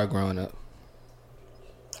dream car growing up?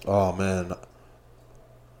 Oh, man.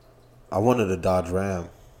 I wanted a Dodge Ram.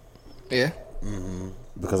 Yeah? Mm-hmm.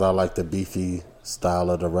 Because I like the beefy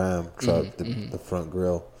style of the Ram truck, the front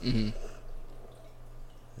grille. Mm-hmm.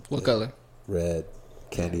 What color? Red,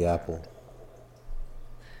 candy apple.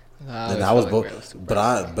 I and I was but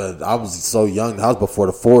I was so young. That was before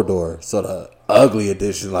the 4-door, so the ugly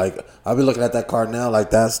edition. Like I be looking at that car now,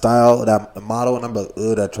 like that style, that model, and I'm like,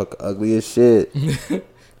 ugh, that truck ugly as shit.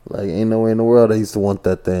 Like ain't no way in the world I used to want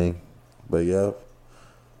that thing. But yeah,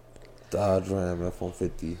 Dodge Ram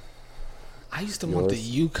F-150. I used to want the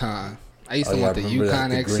Yukon. I used to want the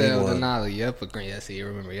Yukon XL, the Denali. Yep, the green. Yes, you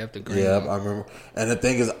remember. Yep, the green. Yep, I remember. And the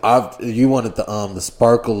thing is, you wanted the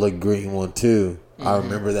sparkle green one too. Mm-hmm. I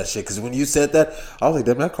remember that shit because when you said that, I was like,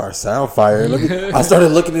 "Damn, that car sound fire." I started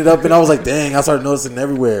looking it up, and I was like, "Dang!" I started noticing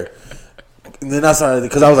everywhere. And then I started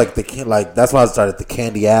because I was like, that's why I started the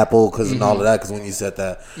candy apple and all of that. Because when you said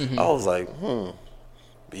that, I was like,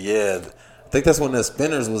 yeah. I think that's when the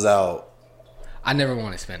Spinners was out. I never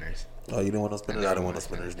wanted Spinners. Oh, you didn't want no Spinners? I didn't want no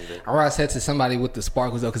Spinners neither. I remember I said to somebody with the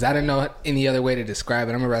sparkles, though, because I didn't know any other way to describe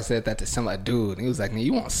it. I remember I said that to somebody, dude. And he was like, man,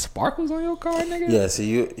 you want sparkles on your car, nigga? Yeah, see,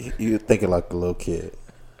 you thinking like a little kid.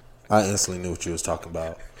 I instantly knew what you was talking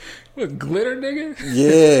about. What, glitter, nigga?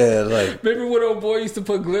 Yeah, like. Remember when old boy used to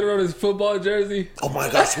put glitter on his football jersey? Oh, my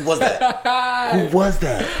gosh, who was that? Who was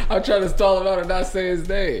that? I'm trying to stall him out and not say his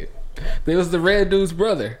name. It was the red dude's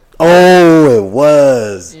brother. Oh, it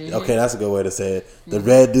was. Mm-hmm. Okay, that's a good way to say it. The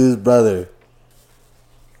red dude's brother.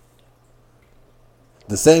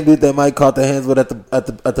 The same dude that Mike caught the hands with at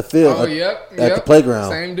the field. Oh, yep. At the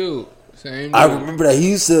playground. Same dude. I remember that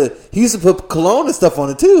he used to put cologne and stuff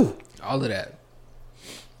on it too. All of that.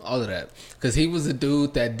 Because he was a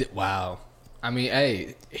dude that wow. I mean,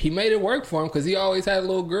 hey, he made it work for him because he always had a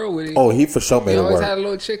little girl with him. Oh, he for sure made it work. He always had a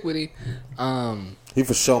little chick with him. He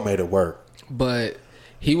for sure made it work. But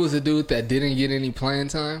he was a dude that didn't get any playing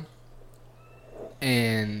time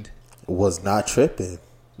and was not tripping.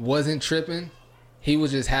 Wasn't tripping. He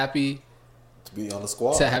was just happy to be on the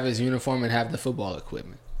squad, to have his uniform and have the football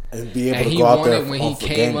equipment. And be able And to he go out there wanted, when he for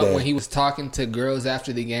came game up, day. when he was talking to girls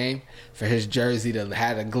after the game, for his jersey to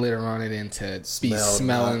have a glitter on it and to be Smell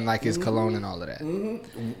smelling nice. like his cologne and all of that.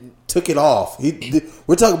 Took it off.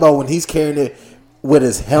 We're talking about when he's carrying it with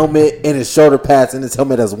his helmet and his shoulder pads and his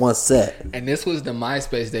helmet as one set. And this was the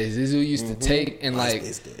MySpace days. This is who used to take and like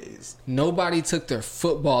MySpace days. nobody took their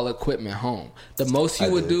football equipment home. The most you I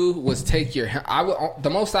would did. do was take your. The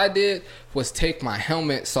most I did was take my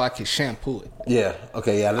helmet so I could shampoo it. Yeah.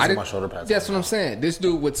 Okay. Yeah. Let's I get did- my shoulder pads. That's on. what I'm saying. This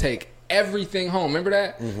dude would take everything home. Remember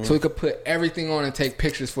that? So he could put everything on and take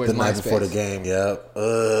pictures for his The night MySpace. before the game. Yep.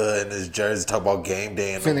 And his jersey. Talk about game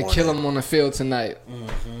day. In the Finna morning. kill him on the field tonight or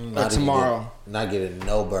Not even tomorrow. not getting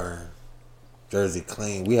no burn. Jersey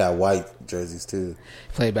clean. We had white jerseys too.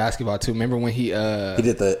 Play basketball too. Remember when he He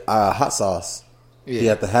did the hot sauce. He yeah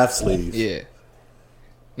had the half sleeve. yeah.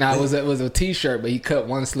 Now it was a t-shirt, but he cut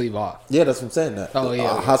one sleeve off. Yeah, that's what I'm saying. That. Oh,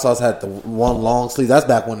 yeah. Hot sauce had the one long sleeve. That's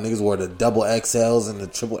back when niggas wore the double XLs and the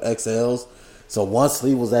triple XLs. So one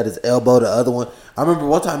sleeve was at his elbow, the other one. I remember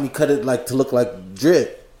one time he cut it like to look like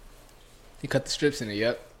drip. He cut the strips in it.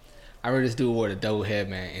 Yep. I remember this dude wore the double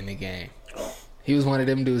headband in the game. He was one of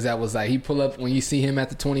them dudes that was like, he pull up when you see him at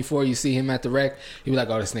the 24, you see him at the rec, he be like,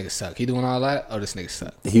 oh, this nigga suck. He doing all that? Oh, this nigga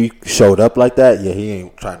suck. He showed up like that. Yeah, he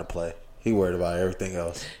ain't trying to play. He worried about everything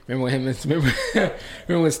else. Remember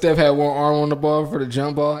when Steph had one arm on the ball for the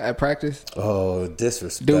jump ball at practice? Oh,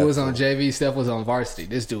 disrespect. Dude was on JV, Steph was on varsity.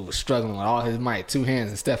 This dude was struggling with all his might, 2 hands,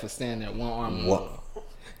 and Steph was standing there, one arm. What?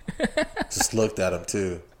 Just looked at him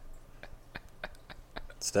too.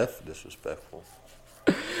 Steph disrespectful.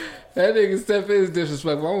 That nigga Steph is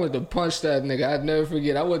disrespectful. I wanted to punch that nigga. I'd never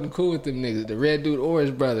forget. I wasn't cool with them niggas. The red dude or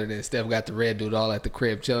his brother. Then Steph got the red dude all at the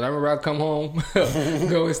crib chilling. I remember I come home,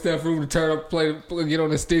 go in Steph's room to turn up, play, get on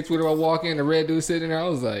the sticks with her. I walk in, the red dude sitting there. I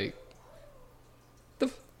was like,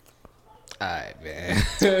 alright, man.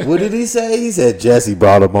 What did he say? He said Jesse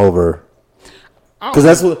brought him over. Because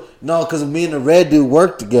that's what. No, because me and the red dude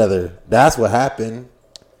worked together. That's what happened.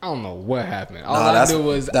 I don't know what happened. All Nah, I that's- knew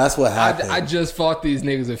was that's what happened. I just fought these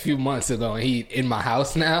niggas a few months ago, and he in my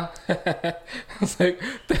house now. I was like,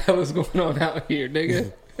 what the hell is going on out here,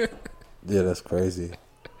 nigga? Yeah, that's crazy.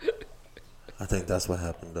 I think that's what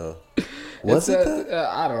happened though. Was it that?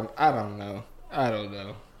 I don't know. I don't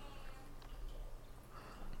know.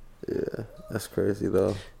 Yeah, that's crazy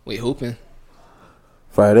though. We hooping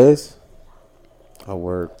Fridays? I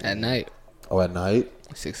work. at night, Oh, at night?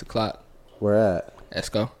 6:00. Where at?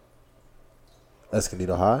 Esco.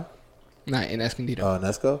 Escondido High? Not in Escondido. Oh, in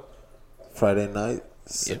Esco? Friday night?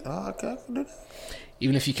 Yep. Oh, okay, I can do that.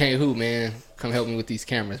 Even if you can't hoop, man, come help me with these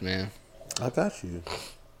cameras, man. I got you.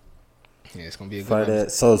 Yeah, it's gonna be a good Friday. one.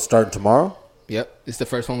 So it's starting tomorrow? Yep, it's the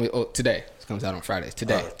first one. Today. It comes out on Fridays.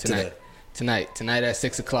 Today, today. tonight at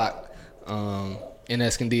 6:00, in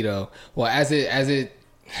Escondido. Well, as it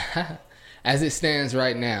as it stands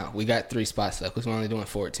right now, we got 3 spots left because we're only doing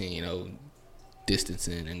 14. You know,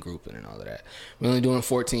 distancing and grouping and all of that. We're only doing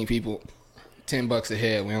 14 people, $10 a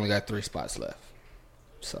head. We only got 3 spots left.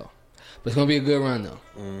 So, but it's gonna be a good run though.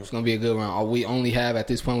 It's gonna be a good run. We only have at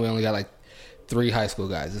this point, we only got like 3 high school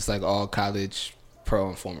guys. It's like all college pro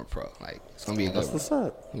and former pro. Like it's gonna be a good That's run. what's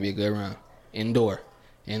up. It's gonna be a good run. Indoor.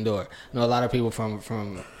 I know a lot of people from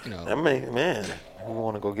I know. mean, man, we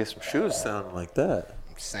want to go get some shoes. Sounding like that.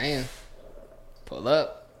 Saying, pull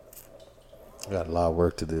up, I got a lot of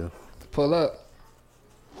work to do. pull up.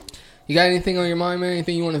 You got anything on your mind, man?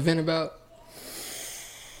 Anything you want to vent about?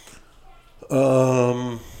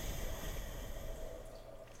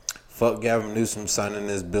 Fuck Gavin Newsom signing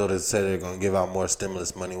this bill that said they're gonna give out more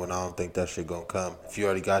stimulus money when I don't think that shit gonna come. If you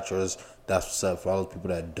already got yours, that's what's up. For all those people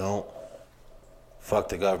that don't, fuck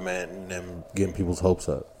the government and them getting people's hopes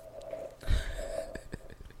up.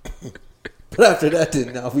 But after that,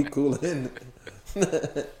 then now we coolin'.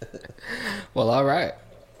 Well, all right.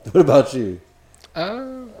 What about you?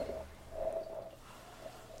 I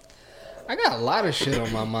got a lot of shit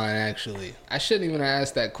on my mind, actually. I shouldn't even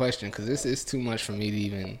ask that question because this is too much for me to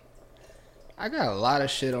even. I got a lot of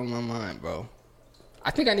shit on my mind, bro.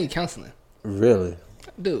 I think I need counseling. Really?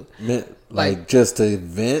 Dude. Like just to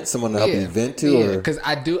vent, someone to help you vent to, yeah, or because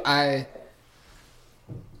I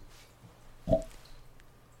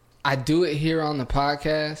do it here on the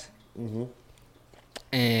podcast,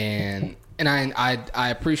 and I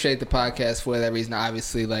appreciate the podcast for that reason.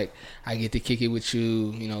 Obviously, like I get to kick it with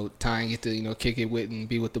you, you know, Ty get to kick it with and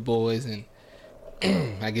be with the boys, and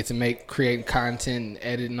I get to create content and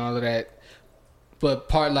edit and all of that. But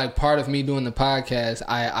part of me doing the podcast,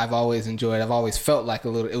 I've always enjoyed. I've always felt like it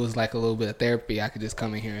was like a little bit of therapy. I could just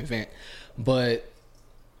come in here and vent. But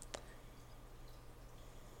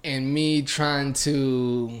and me trying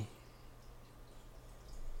to,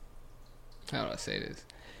 how do I say this?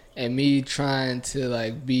 And me trying to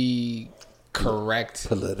like be correct,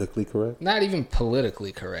 Politically correct. not even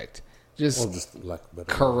politically correct, just Or just like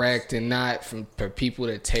better correct, and not for people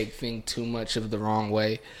to take things too much of the wrong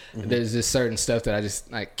way. There's just certain stuff that I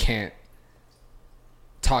just like can't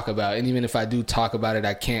talk about, and even if I do talk about it,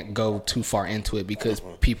 I can't go too far into it because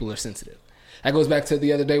people are sensitive. That goes back to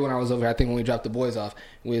the other day when I was over. I think when we dropped the boys off,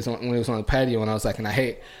 when it was on the patio, and I was like,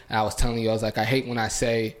 I was telling you, I was like, I hate when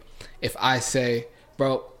if I say,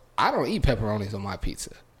 bro, I don't eat pepperonis on my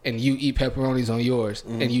pizza, and you eat pepperonis on yours,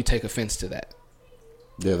 and you take offense to that.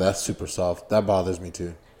 Yeah, that's super soft. That bothers me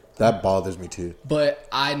too. But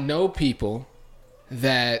I know people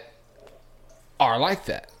that are like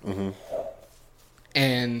that.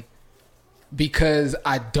 And because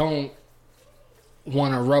I don't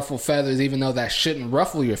want to ruffle feathers, even though that shouldn't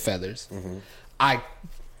ruffle your feathers, I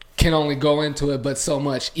can only go into it but so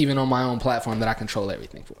much, even on my own platform, that I control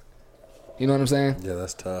everything for. You know what I'm saying? Yeah,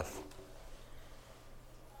 that's tough.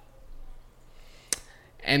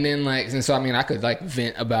 And then and so I mean, I could like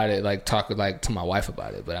vent about it, like talk like to my wife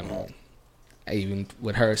about it, but I mean, even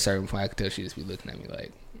with her at a certain point, I could tell she just be looking at me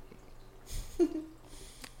like,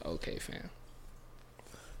 okay, fam.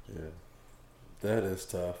 Yeah, that is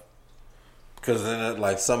tough. Because then,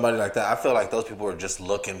 like somebody like that, I feel like those people are just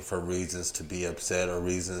looking for reasons to be upset or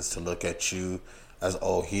reasons to look at you as,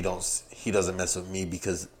 oh, he doesn't mess with me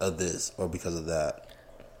because of this or because of that.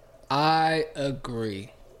 I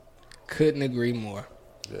agree. Couldn't agree more.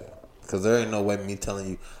 Yeah, because there ain't no way me telling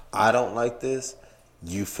you I don't like this,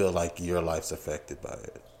 you feel like your life's affected by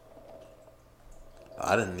it.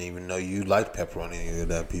 I didn't even know you liked pepperoni in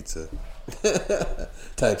that pizza.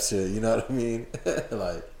 Type shit, you know what I mean?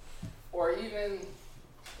 Like, or even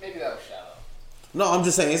maybe that was shallow. No, I'm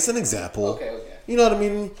just saying it's an example. Okay. You know what I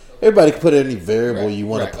mean? Everybody can put any variable you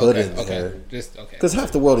want to put in there. Just okay. Because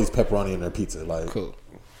half the world eats pepperoni in their pizza. Like, cool.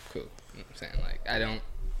 You know what I'm saying? Like,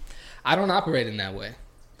 I don't operate in that way.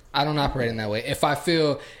 If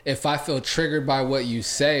I feel triggered by what you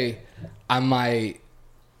say, I might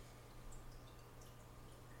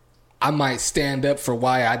stand up for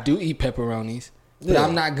why I do eat pepperonis, but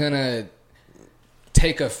I'm not gonna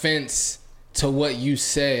take offense to what you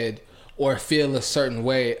said or feel a certain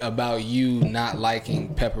way about you not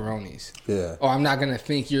liking pepperonis. Yeah. Or I'm not gonna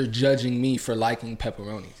think you're judging me for liking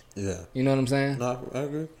pepperonis. Yeah. You know what I'm saying? No, I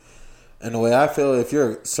agree. And the way I feel, if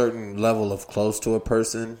you're a certain level of close to a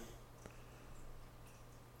person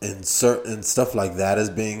and certain stuff like that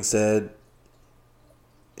is being said,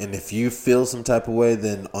 and if you feel some type of way,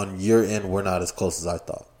 then on your end, we're not as close as I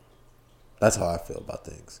thought. That's how I feel about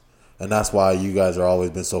things. And that's why you guys are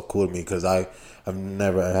always been so cool to me, because I've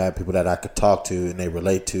never had people that I could talk to and they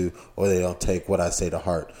relate to, or they don't take what I say to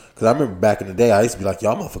heart. Because I remember back in the day, I used to be like,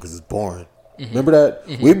 y'all motherfuckers is boring. Remember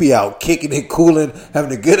that? We'd be out kicking and cooling,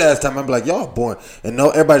 having a good ass time. I'd be like, y'all boring. And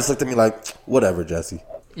no, everybody just looked at me like, whatever, Jesse.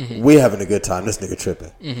 We having a good time. This nigga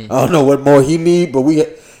tripping. I don't know what more he need, but you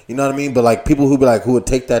know what I mean? But like people who would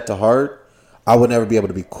take that to heart, I would never be able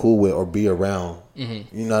to be cool with or be around. You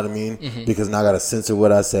know what I mean? Because now I got to censor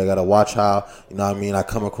what I say. I got to watch how, you know what I mean, I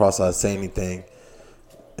come across, I say anything.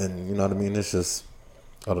 And you know what I mean? It's just,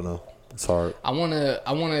 I don't know. It's hard.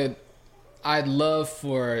 I'd love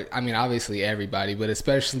for, I mean, obviously everybody, but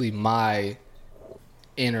especially my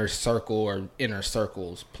inner circle or inner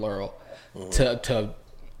circles, plural, to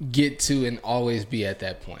get to and always be at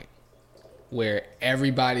that point where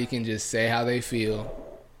everybody can just say how they feel.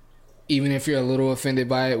 Even if you're a little offended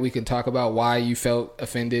by it, we can talk about why you felt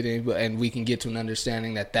offended, and we can get to an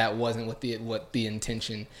understanding that wasn't what the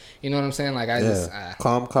intention. You know what I'm saying? Like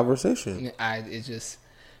calm conversation.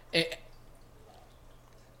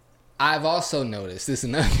 I've also noticed, this is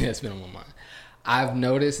another thing that's been on my mind. I've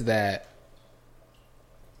noticed that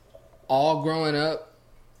all growing up,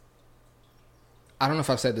 I don't know if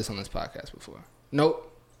I've said this on this podcast before.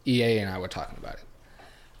 Nope. EA and I were talking about it.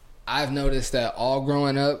 I've noticed that all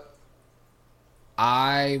growing up,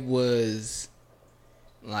 I was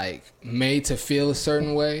like made to feel a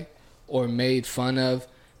certain way or made fun of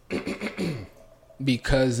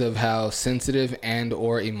because of how sensitive and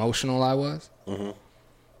or emotional I was.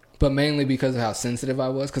 But mainly because of how sensitive I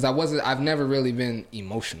was. Because I've never really been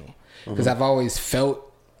emotional. Because I've always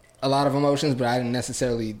felt a lot of emotions, but I didn't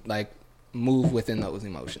necessarily like move within those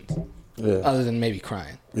emotions. Yeah. Other than maybe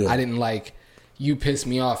crying. Yeah. I didn't like, you pissed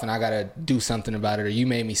me off and I got to do something about it, or you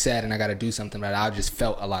made me sad and I got to do something about it. I just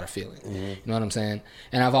felt a lot of feeling. You know what I'm saying?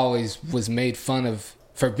 And I've always was made fun of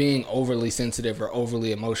for being overly sensitive or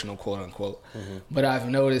overly emotional, quote unquote. But I've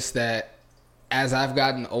noticed that as I've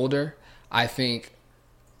gotten older, I think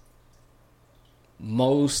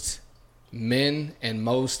most men and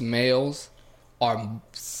most males are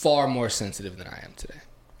far more sensitive than I am today.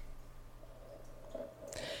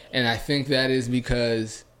 And I think that is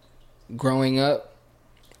because growing up,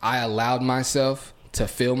 I allowed myself to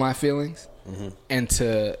feel my feelings and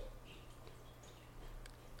to,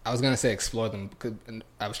 I was going to say explore them. Because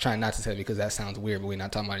I was trying not to say it because that sounds weird, but we're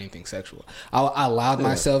not talking about anything sexual. I allowed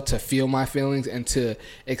myself to feel my feelings and to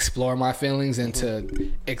explore my feelings and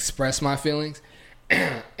to express my feelings.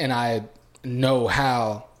 And I know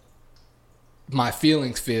how my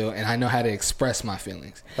feelings feel and I know how to express my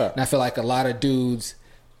feelings. And I feel like a lot of dudes,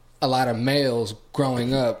 a lot of males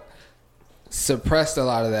growing up suppressed a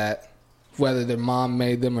lot of that, whether their mom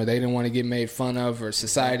made them or they didn't want to get made fun of or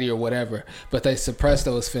society or whatever, but they suppressed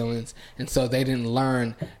those feelings and so they didn't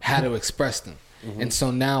learn how to express them. And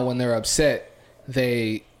so now when they're upset,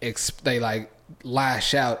 they like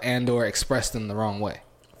lash out and or express them the wrong way.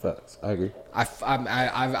 Facts. I agree.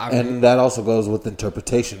 I And that also goes with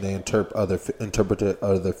interpretation. They interpret other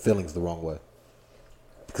feelings the wrong way.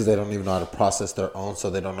 Because they don't even know how to process their own, so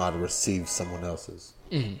they don't know how to receive someone else's.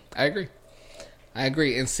 I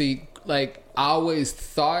agree. And see, like, I always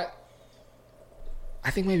thought, I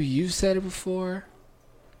think maybe you said it before,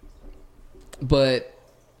 but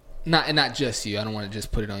not just you. I don't want to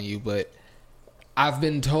just put it on you, but I've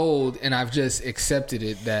been told, and I've just accepted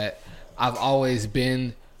it, that I've always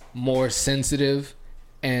been more sensitive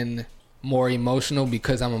and more emotional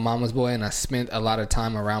because I'm a mama's boy and I spent a lot of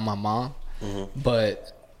time around my mom.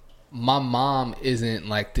 But my mom isn't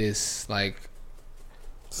like this, like,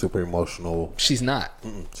 super emotional. She's not.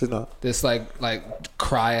 She's not. This like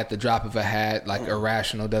cry at the drop of a hat, like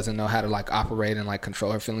irrational, doesn't know how to like operate and like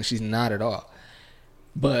control her feelings. She's not at all.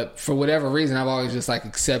 But for whatever reason, I've always just like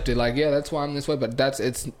accepted, like, yeah, that's why I'm this way. But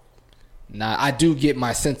it's not. I do get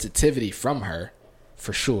my sensitivity from her,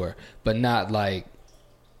 for sure, but not like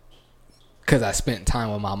because I spent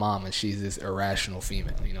time with my mom and she's this irrational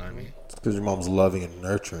female. You know what I mean? Because your mom's loving and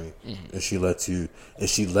nurturing, and she lets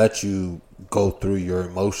you go through your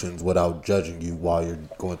emotions without judging you while you're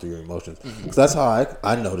going through your emotions. Because that's how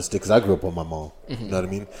I noticed it. Because I grew up with my mom. You know what I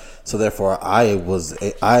mean? So therefore, I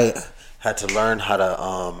had to learn how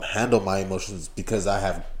to handle my emotions because I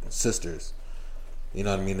have sisters. You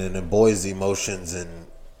know what I mean? And the boys' emotions, and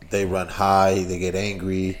they run high, they get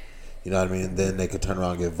angry. You know what I mean? And then they could turn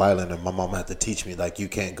around and get violent. And my mom had to teach me, like, you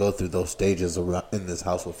can't go through those stages around in this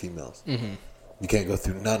house with females. You can't go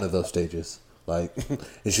through none of those stages. Like,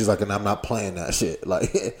 and she's like, and I'm not playing that shit.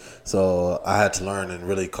 Like, so I had to learn and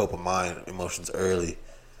really cope with my emotions early.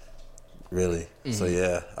 Really. So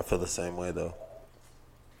yeah, I feel the same way though.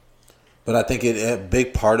 But I think a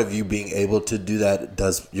big part of you being able to do that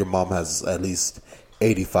does, your mom has at least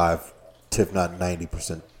 85 to if not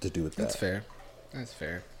 90% to do with that. That's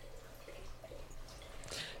fair.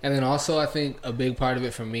 And then also, I think a big part of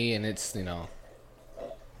it for me, and it's, you know,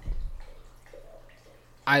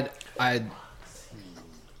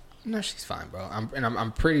 no, she's fine, bro.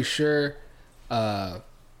 I'm pretty sure a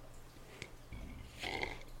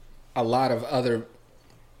lot of other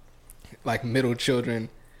like middle children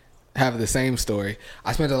have the same story.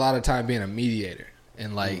 I spent a lot of time being a mediator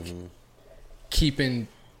and like keeping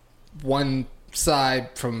one side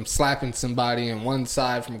from slapping somebody and one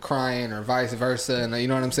side from crying or vice versa, and you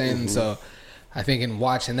know what I'm saying? And so I think in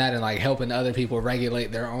watching that and like helping other people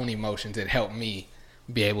regulate their own emotions, it helped me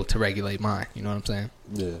be able to regulate mine. You know what I'm saying?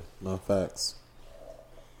 Yeah, no, facts.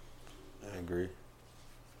 I agree.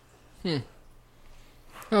 That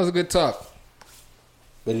was a good talk.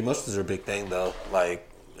 But emotions are a big thing though. Like,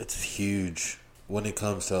 it's huge when it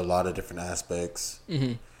comes to a lot of different aspects.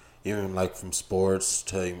 Even like from sports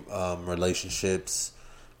to relationships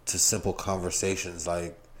to simple conversations.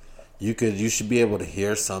 Like, you should be able to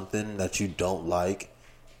hear something that you don't like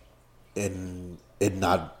and it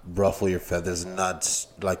not ruffle your feathers and not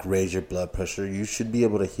like raise your blood pressure. You should be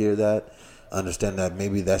able to hear that, understand that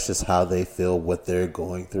maybe that's just how they feel, what they're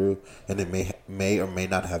going through, and it may or may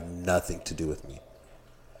not have nothing to do with me.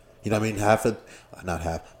 You know what I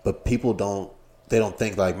mean? But people don't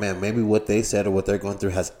think like, man, maybe what they said or what they're going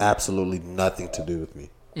through has absolutely nothing to do with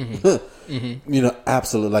me. You know,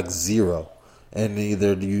 absolutely, like zero. And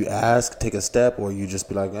either you ask, take a step, or you just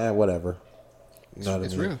be like, whatever. You know what I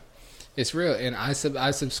mean? Real. It's real. And I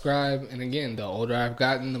subscribe, and again, the older I've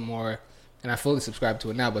gotten, the more, and I fully subscribe to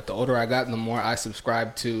it now, but the older I got, the more I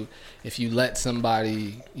subscribe to, if you let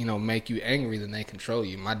somebody, you know, make you angry, then they control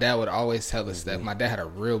you. My dad would always tell us that. My dad had a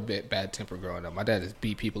real bad temper growing up. My dad just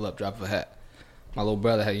beat people up, drop of a hat. My little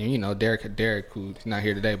brother had, you know, Derek, who's not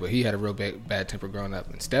here today, but he had a real bad temper growing up.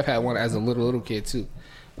 And Steph had one as a little kid too.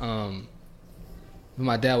 But But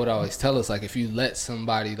my dad would always tell us, like, if you let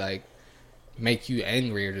somebody, like, make you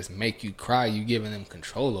angry or just make you cry, you giving them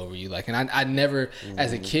control over you. Like, and I never,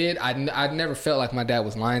 as a kid, I never felt like my dad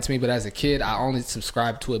was lying to me, but as a kid, I only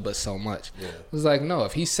subscribed to it but so much. Yeah. It was like, no,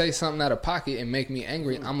 if he say something out of pocket and make me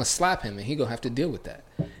angry, I'm gonna slap him and he gonna have to deal with that.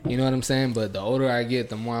 You know what I'm saying? But the older I get,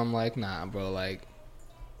 the more I'm like, nah, bro, like,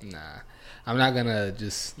 nah. I'm not gonna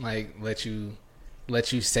just, like, let you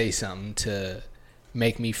say something to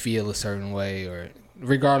make me feel a certain way, or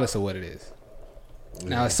regardless of what it is.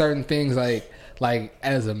 Now, certain things like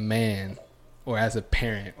as a man or as a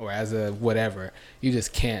parent or as a whatever, you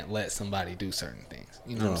just can't let somebody do certain things.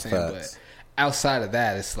 You know what I'm saying? Facts. But outside of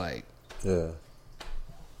that, it's like, yeah,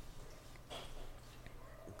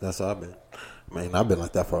 that's how I've been. I mean, I've been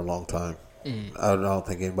like that for a long time. I don't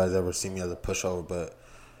think anybody's ever seen me as a pushover, but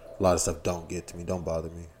a lot of stuff don't get to me, don't bother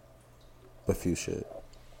me. But few shit.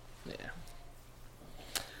 Yeah.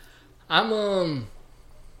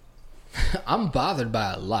 I'm bothered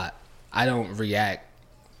by a lot. I don't react.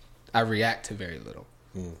 I react to very little.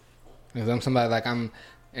 Because I'm somebody like I'm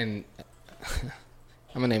gonna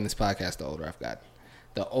name this podcast "The Older I've Gotten."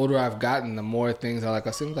 The older I've gotten, the more things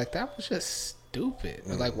I seem like that was just stupid.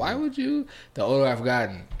 Like, why would you? The older I've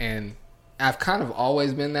gotten, and I've kind of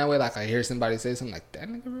always been that way. Like, I hear somebody say something like, that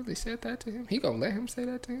nigga really said that to him? He gonna let him say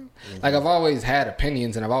that to him? Like, I've always had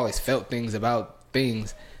opinions and I've always felt things about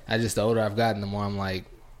things. The older I've gotten, the more I'm like,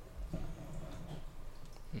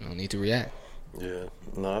 you don't need to react. Yeah.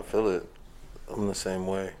 No, I feel it. I'm the same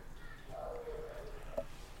way.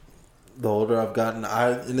 The older I've gotten,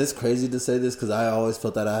 and it's crazy to say this because I always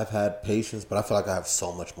felt that I've had patience, but I feel like I have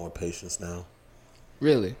so much more patience now.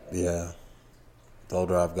 Really? Yeah. The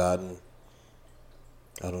older I've gotten,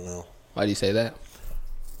 I don't know. Why do you say that?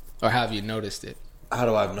 Or how have you noticed it? How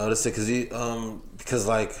do I notice it? Because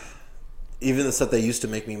like, even the stuff that used to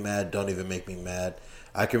make me mad don't even make me mad.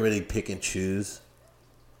 I can really pick and choose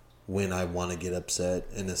when I want to get upset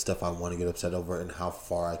and the stuff I want to get upset over and how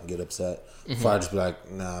far I can get upset. Before I just be like,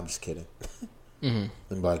 nah, I'm just kidding. And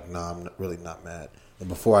be like, nah, I'm really not mad. And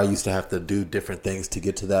before I used to have to do different things to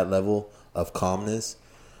get to that level of calmness.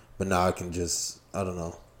 But now I can just, I don't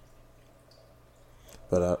know.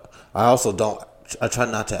 But I also don't, I try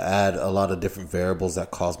not to add a lot of different variables that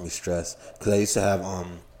cause me stress. Because I used to have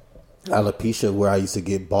alopecia where I used to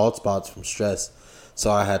get bald spots from stress. So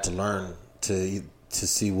I had to learn to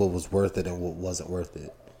see what was worth it and what wasn't worth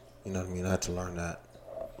it. You know what I mean? I had to learn that.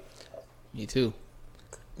 Me too.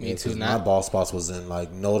 Me too. My bald spots was in like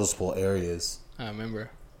noticeable areas. I remember.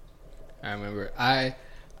 I don't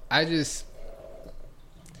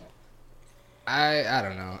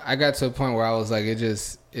know. I got to a point where I was like,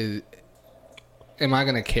 am I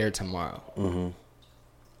gonna care tomorrow?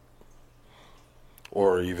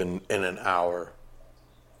 Or even in an hour.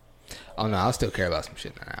 Oh no, I'll still care about some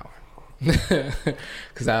shit in an hour.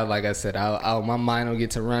 Because like I said, my mind will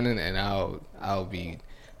get to running, and I'll be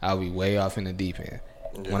way off in the deep end.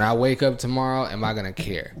 Yeah. When I wake up tomorrow, am I gonna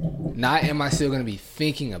care? Not am I still gonna be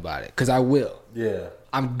thinking about it? Because I will. Yeah.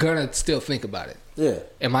 I'm gonna still think about it. Yeah.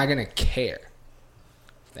 Am I gonna care?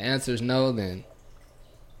 If the answer is no, then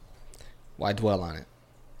why dwell on it?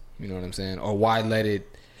 You know what I'm saying? Or why let it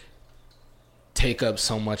take up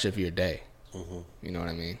so much of your day? You know what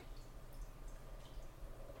I mean?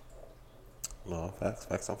 No,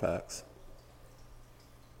 facts on facts.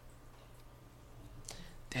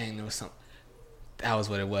 Dang, there was something. That was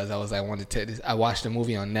what it was. I wanted to tell this. I watched a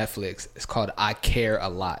movie on Netflix. It's called I Care a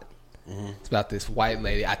Lot. It's about this white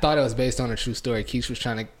lady. I thought it was based on a true story. Keith was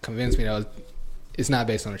trying to convince me that it's not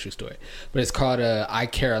based on a true story. But it's called I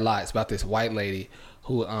Care a Lot. It's about this white lady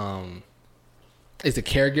who is a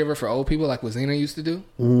caregiver for old people like what Zena used to do.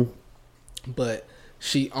 But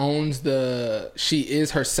she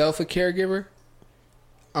is herself a caregiver.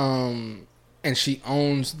 And she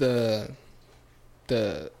owns the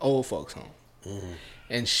old folks home.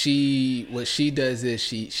 And what she does is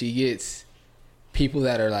she gets people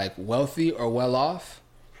that are like wealthy or well off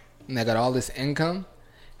and they got all this income,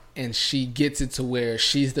 and she gets it to where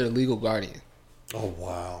she's their legal guardian. Oh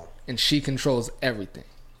wow. And she controls everything.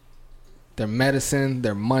 Their medicine,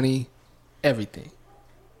 their money, everything.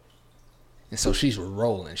 And so she's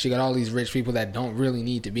rolling. She got all these rich people that don't really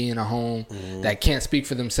need to be in a home, that can't speak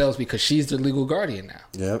for themselves because she's their legal guardian now.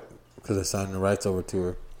 Yep, because they signed the rights over to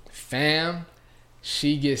her. Fam,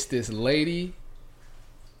 she gets this lady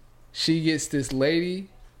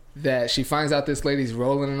that she finds out this lady's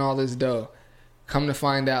rolling in all this dough. Come to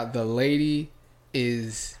find out the lady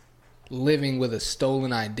is living with a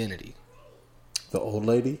stolen identity. The old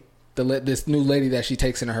lady? This new lady that she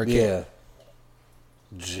takes into her care.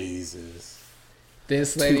 Yeah. Jesus.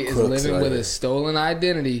 This lady is crooks living right with here. a stolen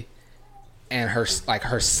identity, and her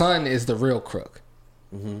son is the real crook,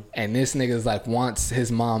 and this nigga's like wants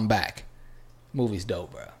his mom back. Movie's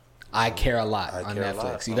dope, bro. I Care a Lot on Care a Netflix.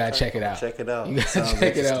 Lot. You gotta Okay, check it I'll out. check it out. You gotta Sounds check it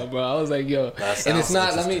interesting. out, bro. I was like, yo, That and it's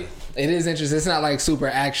sounds not. interesting. It is interesting. It's not like super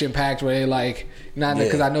action packed where they like not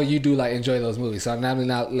because Yeah. I know you do like enjoy those movies. So I'm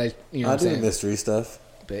not like you know I what I'm do saying. mystery stuff.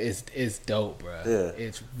 But it's dope, bro. Yeah.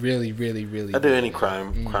 It's really, really, really. I do good, any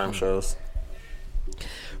man. crime shows.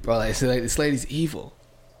 Bro, like, so, like this lady's evil.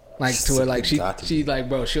 Like to where like Got to she like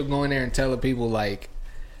bro, she'll go in there and tell the people like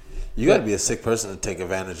You got to be a sick person to take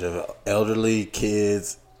advantage of elderly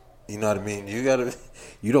kids. You know what I mean?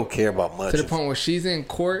 You don't care about much. to the point where she's in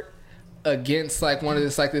court against like one of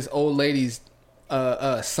this old lady's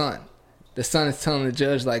son. The son is telling the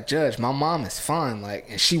judge like, Judge, my mom is fine, like,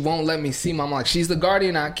 and she won't let me see my mom. Like, she's the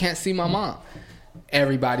guardian, I can't see my mom.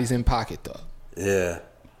 Everybody's in pocket though. Yeah.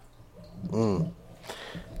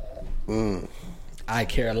 I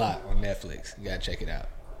Care a Lot on Netflix. You gotta check it out.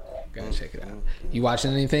 Check it out. You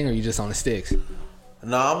watching anything or you just on the sticks?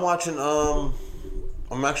 No, I'm watching.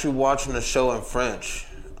 I'm actually watching a show in French.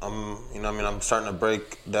 I'm starting to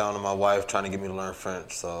break down to my wife, trying to get me to learn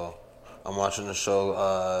French. So, I'm watching the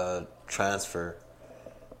show Transfer.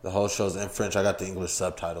 The whole show's in French. I got the English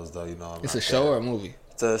subtitles though. It's a show or a movie?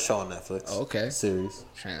 It's a show on Netflix. Oh, okay. Series.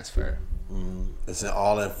 Transfer. It's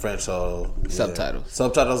all in French. So yeah. Subtitles.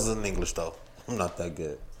 Subtitles in English though. I'm not that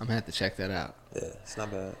good. I'm gonna have to check that out. Yeah, it's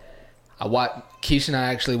not bad. Keisha and I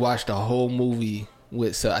actually watched a whole movie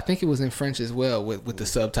with, so I think it was in French as well with the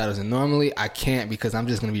subtitles. And normally I can't because I'm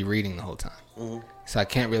just gonna be reading the whole time, so I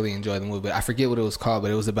can't really enjoy the movie. But I forget what it was called,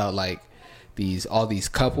 but it was about like all these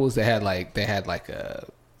couples. They had like a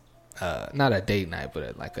not a date night,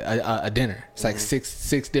 but a dinner. It's like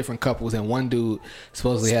six different couples, and one dude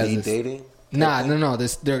supposedly has Speed this. dating. No.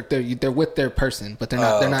 They're with their person, but they're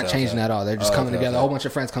not changing at all. They're just coming together. A whole bunch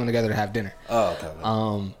of friends coming together to have dinner. Oh,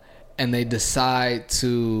 okay. And they decide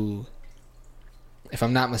to, if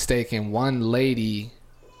I'm not mistaken, one lady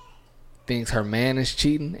thinks her man is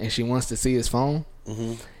cheating and she wants to see his phone.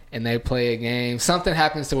 And they play a game. Something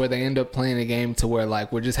happens to where they end up playing a game to where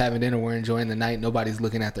like we're just having dinner, we're enjoying the night, nobody's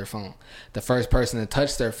looking at their phone. The first person to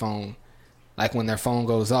touch their phone, like when their phone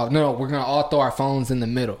goes off, no, we're gonna all throw our phones in the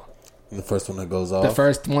middle. The first one that goes off. The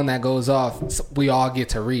first one that goes off, we all get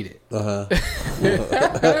to read it.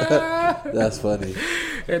 That's funny.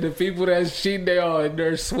 And the people that's cheating,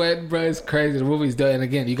 they're sweating, bro. It's crazy. The movie's dope. And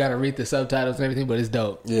again, you got to read the subtitles and everything, but it's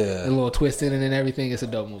dope. Yeah. A little twist in it and everything. It's a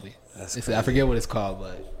dope movie. I forget what it's called,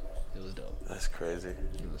 but it was dope. That's crazy.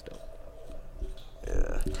 It was dope.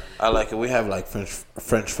 Yeah, I like it. We have like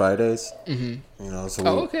French Fridays. So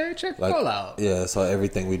Okay. Check it all out. Yeah, so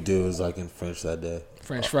everything we do is like in French that day.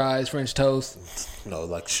 French fries, French toast,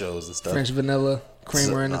 Like shows and stuff. French vanilla,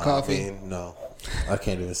 creamer in the coffee. No, I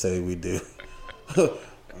can't even say we do.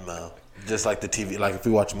 No, just like the TV. Like if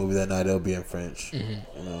we watch a movie that night, it'll be in French. You know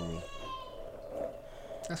what I mean?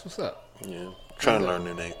 That's what's up. Yeah. Trying to learn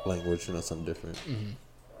new Language, something different.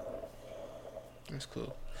 That's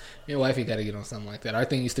cool. Me and wifey got to get on something like that. Our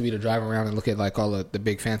thing used to be to drive around and look at like all the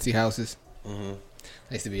big fancy houses. That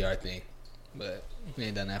used to be our thing, but we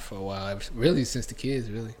ain't done that for a while. Really, since the kids,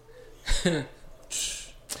 really.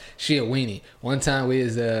 She a weenie. One time we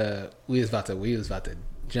was about to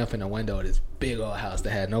jump in the window of this big old house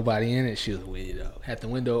that had nobody in it. She was a weenie though. Had the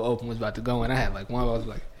window open, was about to go in. I had like one. I was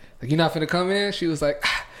like you not finna come in? She was like,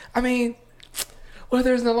 I mean, what if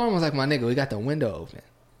there's an alarm? I was like, my nigga, we got the window open.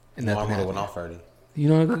 And No, nothing I'm gonna happened. went off already. You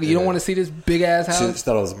don't want to see this big ass She house.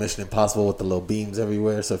 thought it was Mission Impossible with the little beams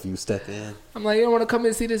everywhere. So if you step in, I'm like, you don't want to come in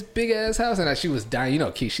and see this big ass house. And she was dying.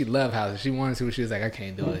 Keith, she loved houses. She wanted to. She was like, I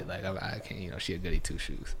can't do it. Like I can't. She a goody two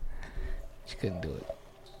shoes. She couldn't do it.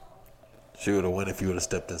 she would have won if you would have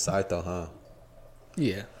stepped inside, though, huh?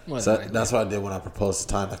 Yeah. So that's what I did when I proposed to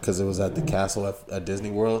Tanya, because it was at the castle at Disney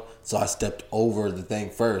World. So I stepped over the thing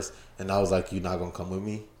first, and I was like, "You're not gonna come with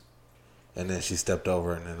me?" And then she stepped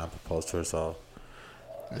over, and then I proposed to her. So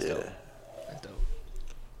That's dope. That's dope.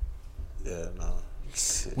 yeah, no.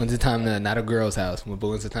 Shit. When's the time not a girl's house? But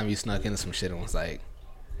when's the time you snuck into some shit and was like,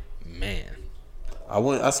 man.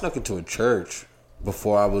 I snuck into a church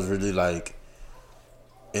before I was really like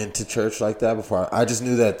into church like that. Before I just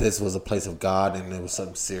knew that this was a place of God and it was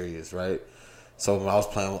something serious, right? So when I was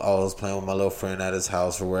playing with my little friend at his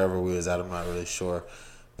house or wherever we was at. I'm not really sure,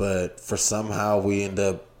 but for somehow we ended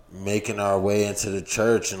up making our way into the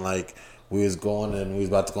church, and like we was going and we was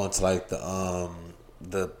about to go into like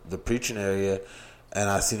the preaching area, and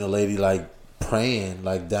I seen a lady like praying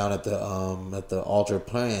like down at the altar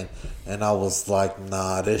praying, and I was like,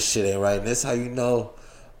 nah, this shit ain't right. And this how you know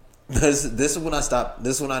This is when I stopped.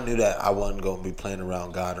 This is when I knew that I wasn't gonna be playing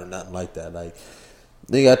around God or nothing like that. Like,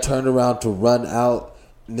 nigga, I turned around to run out.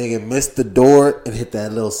 Nigga missed the door and hit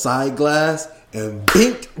that little side glass and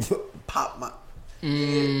bink, pop my.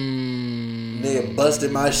 Nigga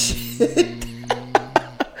busted my shit.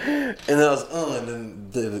 And I was,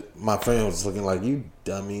 and then my friend was looking like, you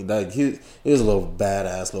dummy. Like, he was a little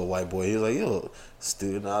badass little white boy. He was like, you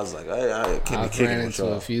student. I was like, I can't be kicking ran with into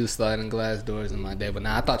y'all. a few sliding glass doors in my day, but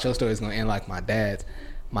I thought your story was gonna end like my dad's.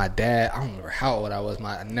 My dad, I don't remember how old I was.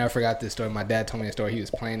 I never forgot this story. My dad told me a story. He was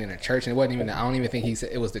playing in a church, and it wasn't even. I don't even think he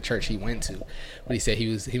said it was the church he went to, but he said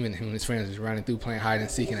him and his friends was running through playing hide and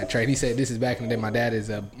seek in a church. He said this is back in the day. My dad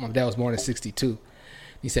was born in '62.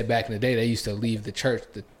 He said back in the day they used to leave the church,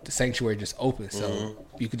 the sanctuary just open, so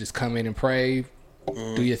you could just come in and pray,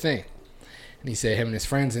 do your thing. And he said him and his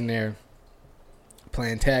friends in there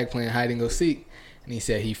playing tag, playing hide and go seek. And he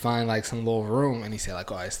said he find like some little room, and he said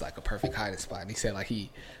like, oh, it's like a perfect hiding spot. And he said like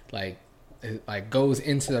he like goes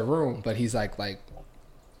into the room, but he's like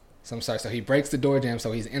some sort. So he breaks the door jam,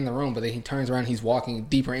 so he's in the room, but then he turns around, he's walking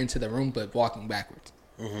deeper into the room, but walking backwards.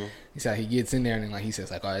 He said he gets in there, and then like he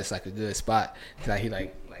says like, oh, it's like a good spot. He's like he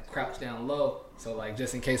like crouched down low, so like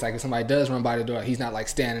just in case like if somebody does run by the door, he's not like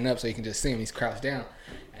standing up, so you can just see him. He's crouched down,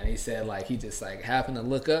 and he said like he just like happened to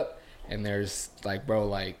look up, and there's like bro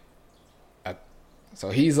like. So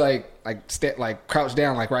he's like crouched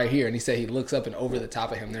down like right here, and he said he looks up and over the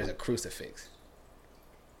top of him there's a crucifix.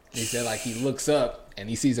 He said like he looks up and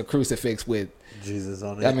he sees a crucifix with Jesus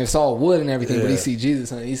on it. I mean it's all wood and everything, but he sees Jesus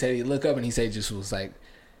on it. He said he looked up and he said he just was like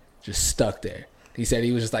just stuck there. He said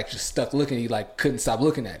he was just stuck looking. He like couldn't stop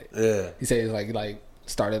looking at it. Yeah. He said he like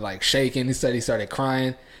started like shaking. He said he started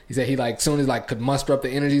crying. He said he like soon as like could muster up the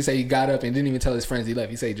energy. He said he got up and didn't even tell his friends he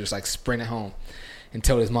left. He said he just like sprinted home. And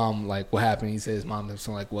told his mom like what happened. He said his mom was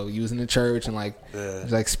like, well, you was in the church and like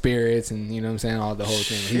there's like spirits and you know what I'm saying, all the whole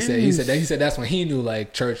thing. He said that's when he knew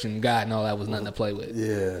like church and God and all that was nothing to play with.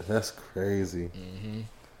 Yeah, that's crazy.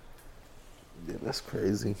 Yeah, that's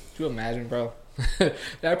crazy. Could you imagine, bro?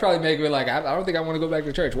 That'd probably make me like I don't think I want to go back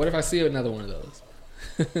to church. What if I see another one of those?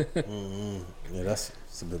 Yeah, that's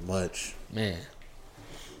a bit much, man.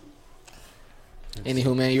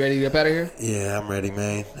 Anywho, man, you ready to get up out of here? Yeah, I'm ready,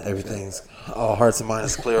 man. Everything's all hearts and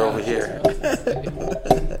minds clear over here.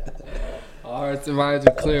 All hearts and minds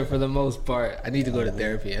are clear for the most part. I need to go to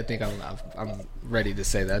therapy. I think I'm ready to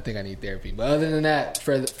say that. I think I need therapy. But other than that,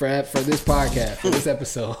 for this podcast, for this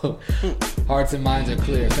episode, hearts and minds are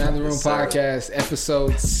clear. Family Room Podcast,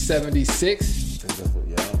 episode 76.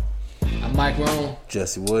 Yeah. I'm Mike Roan.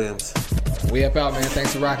 Jesse Williams. We up out, man.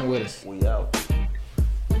 Thanks for rocking with us.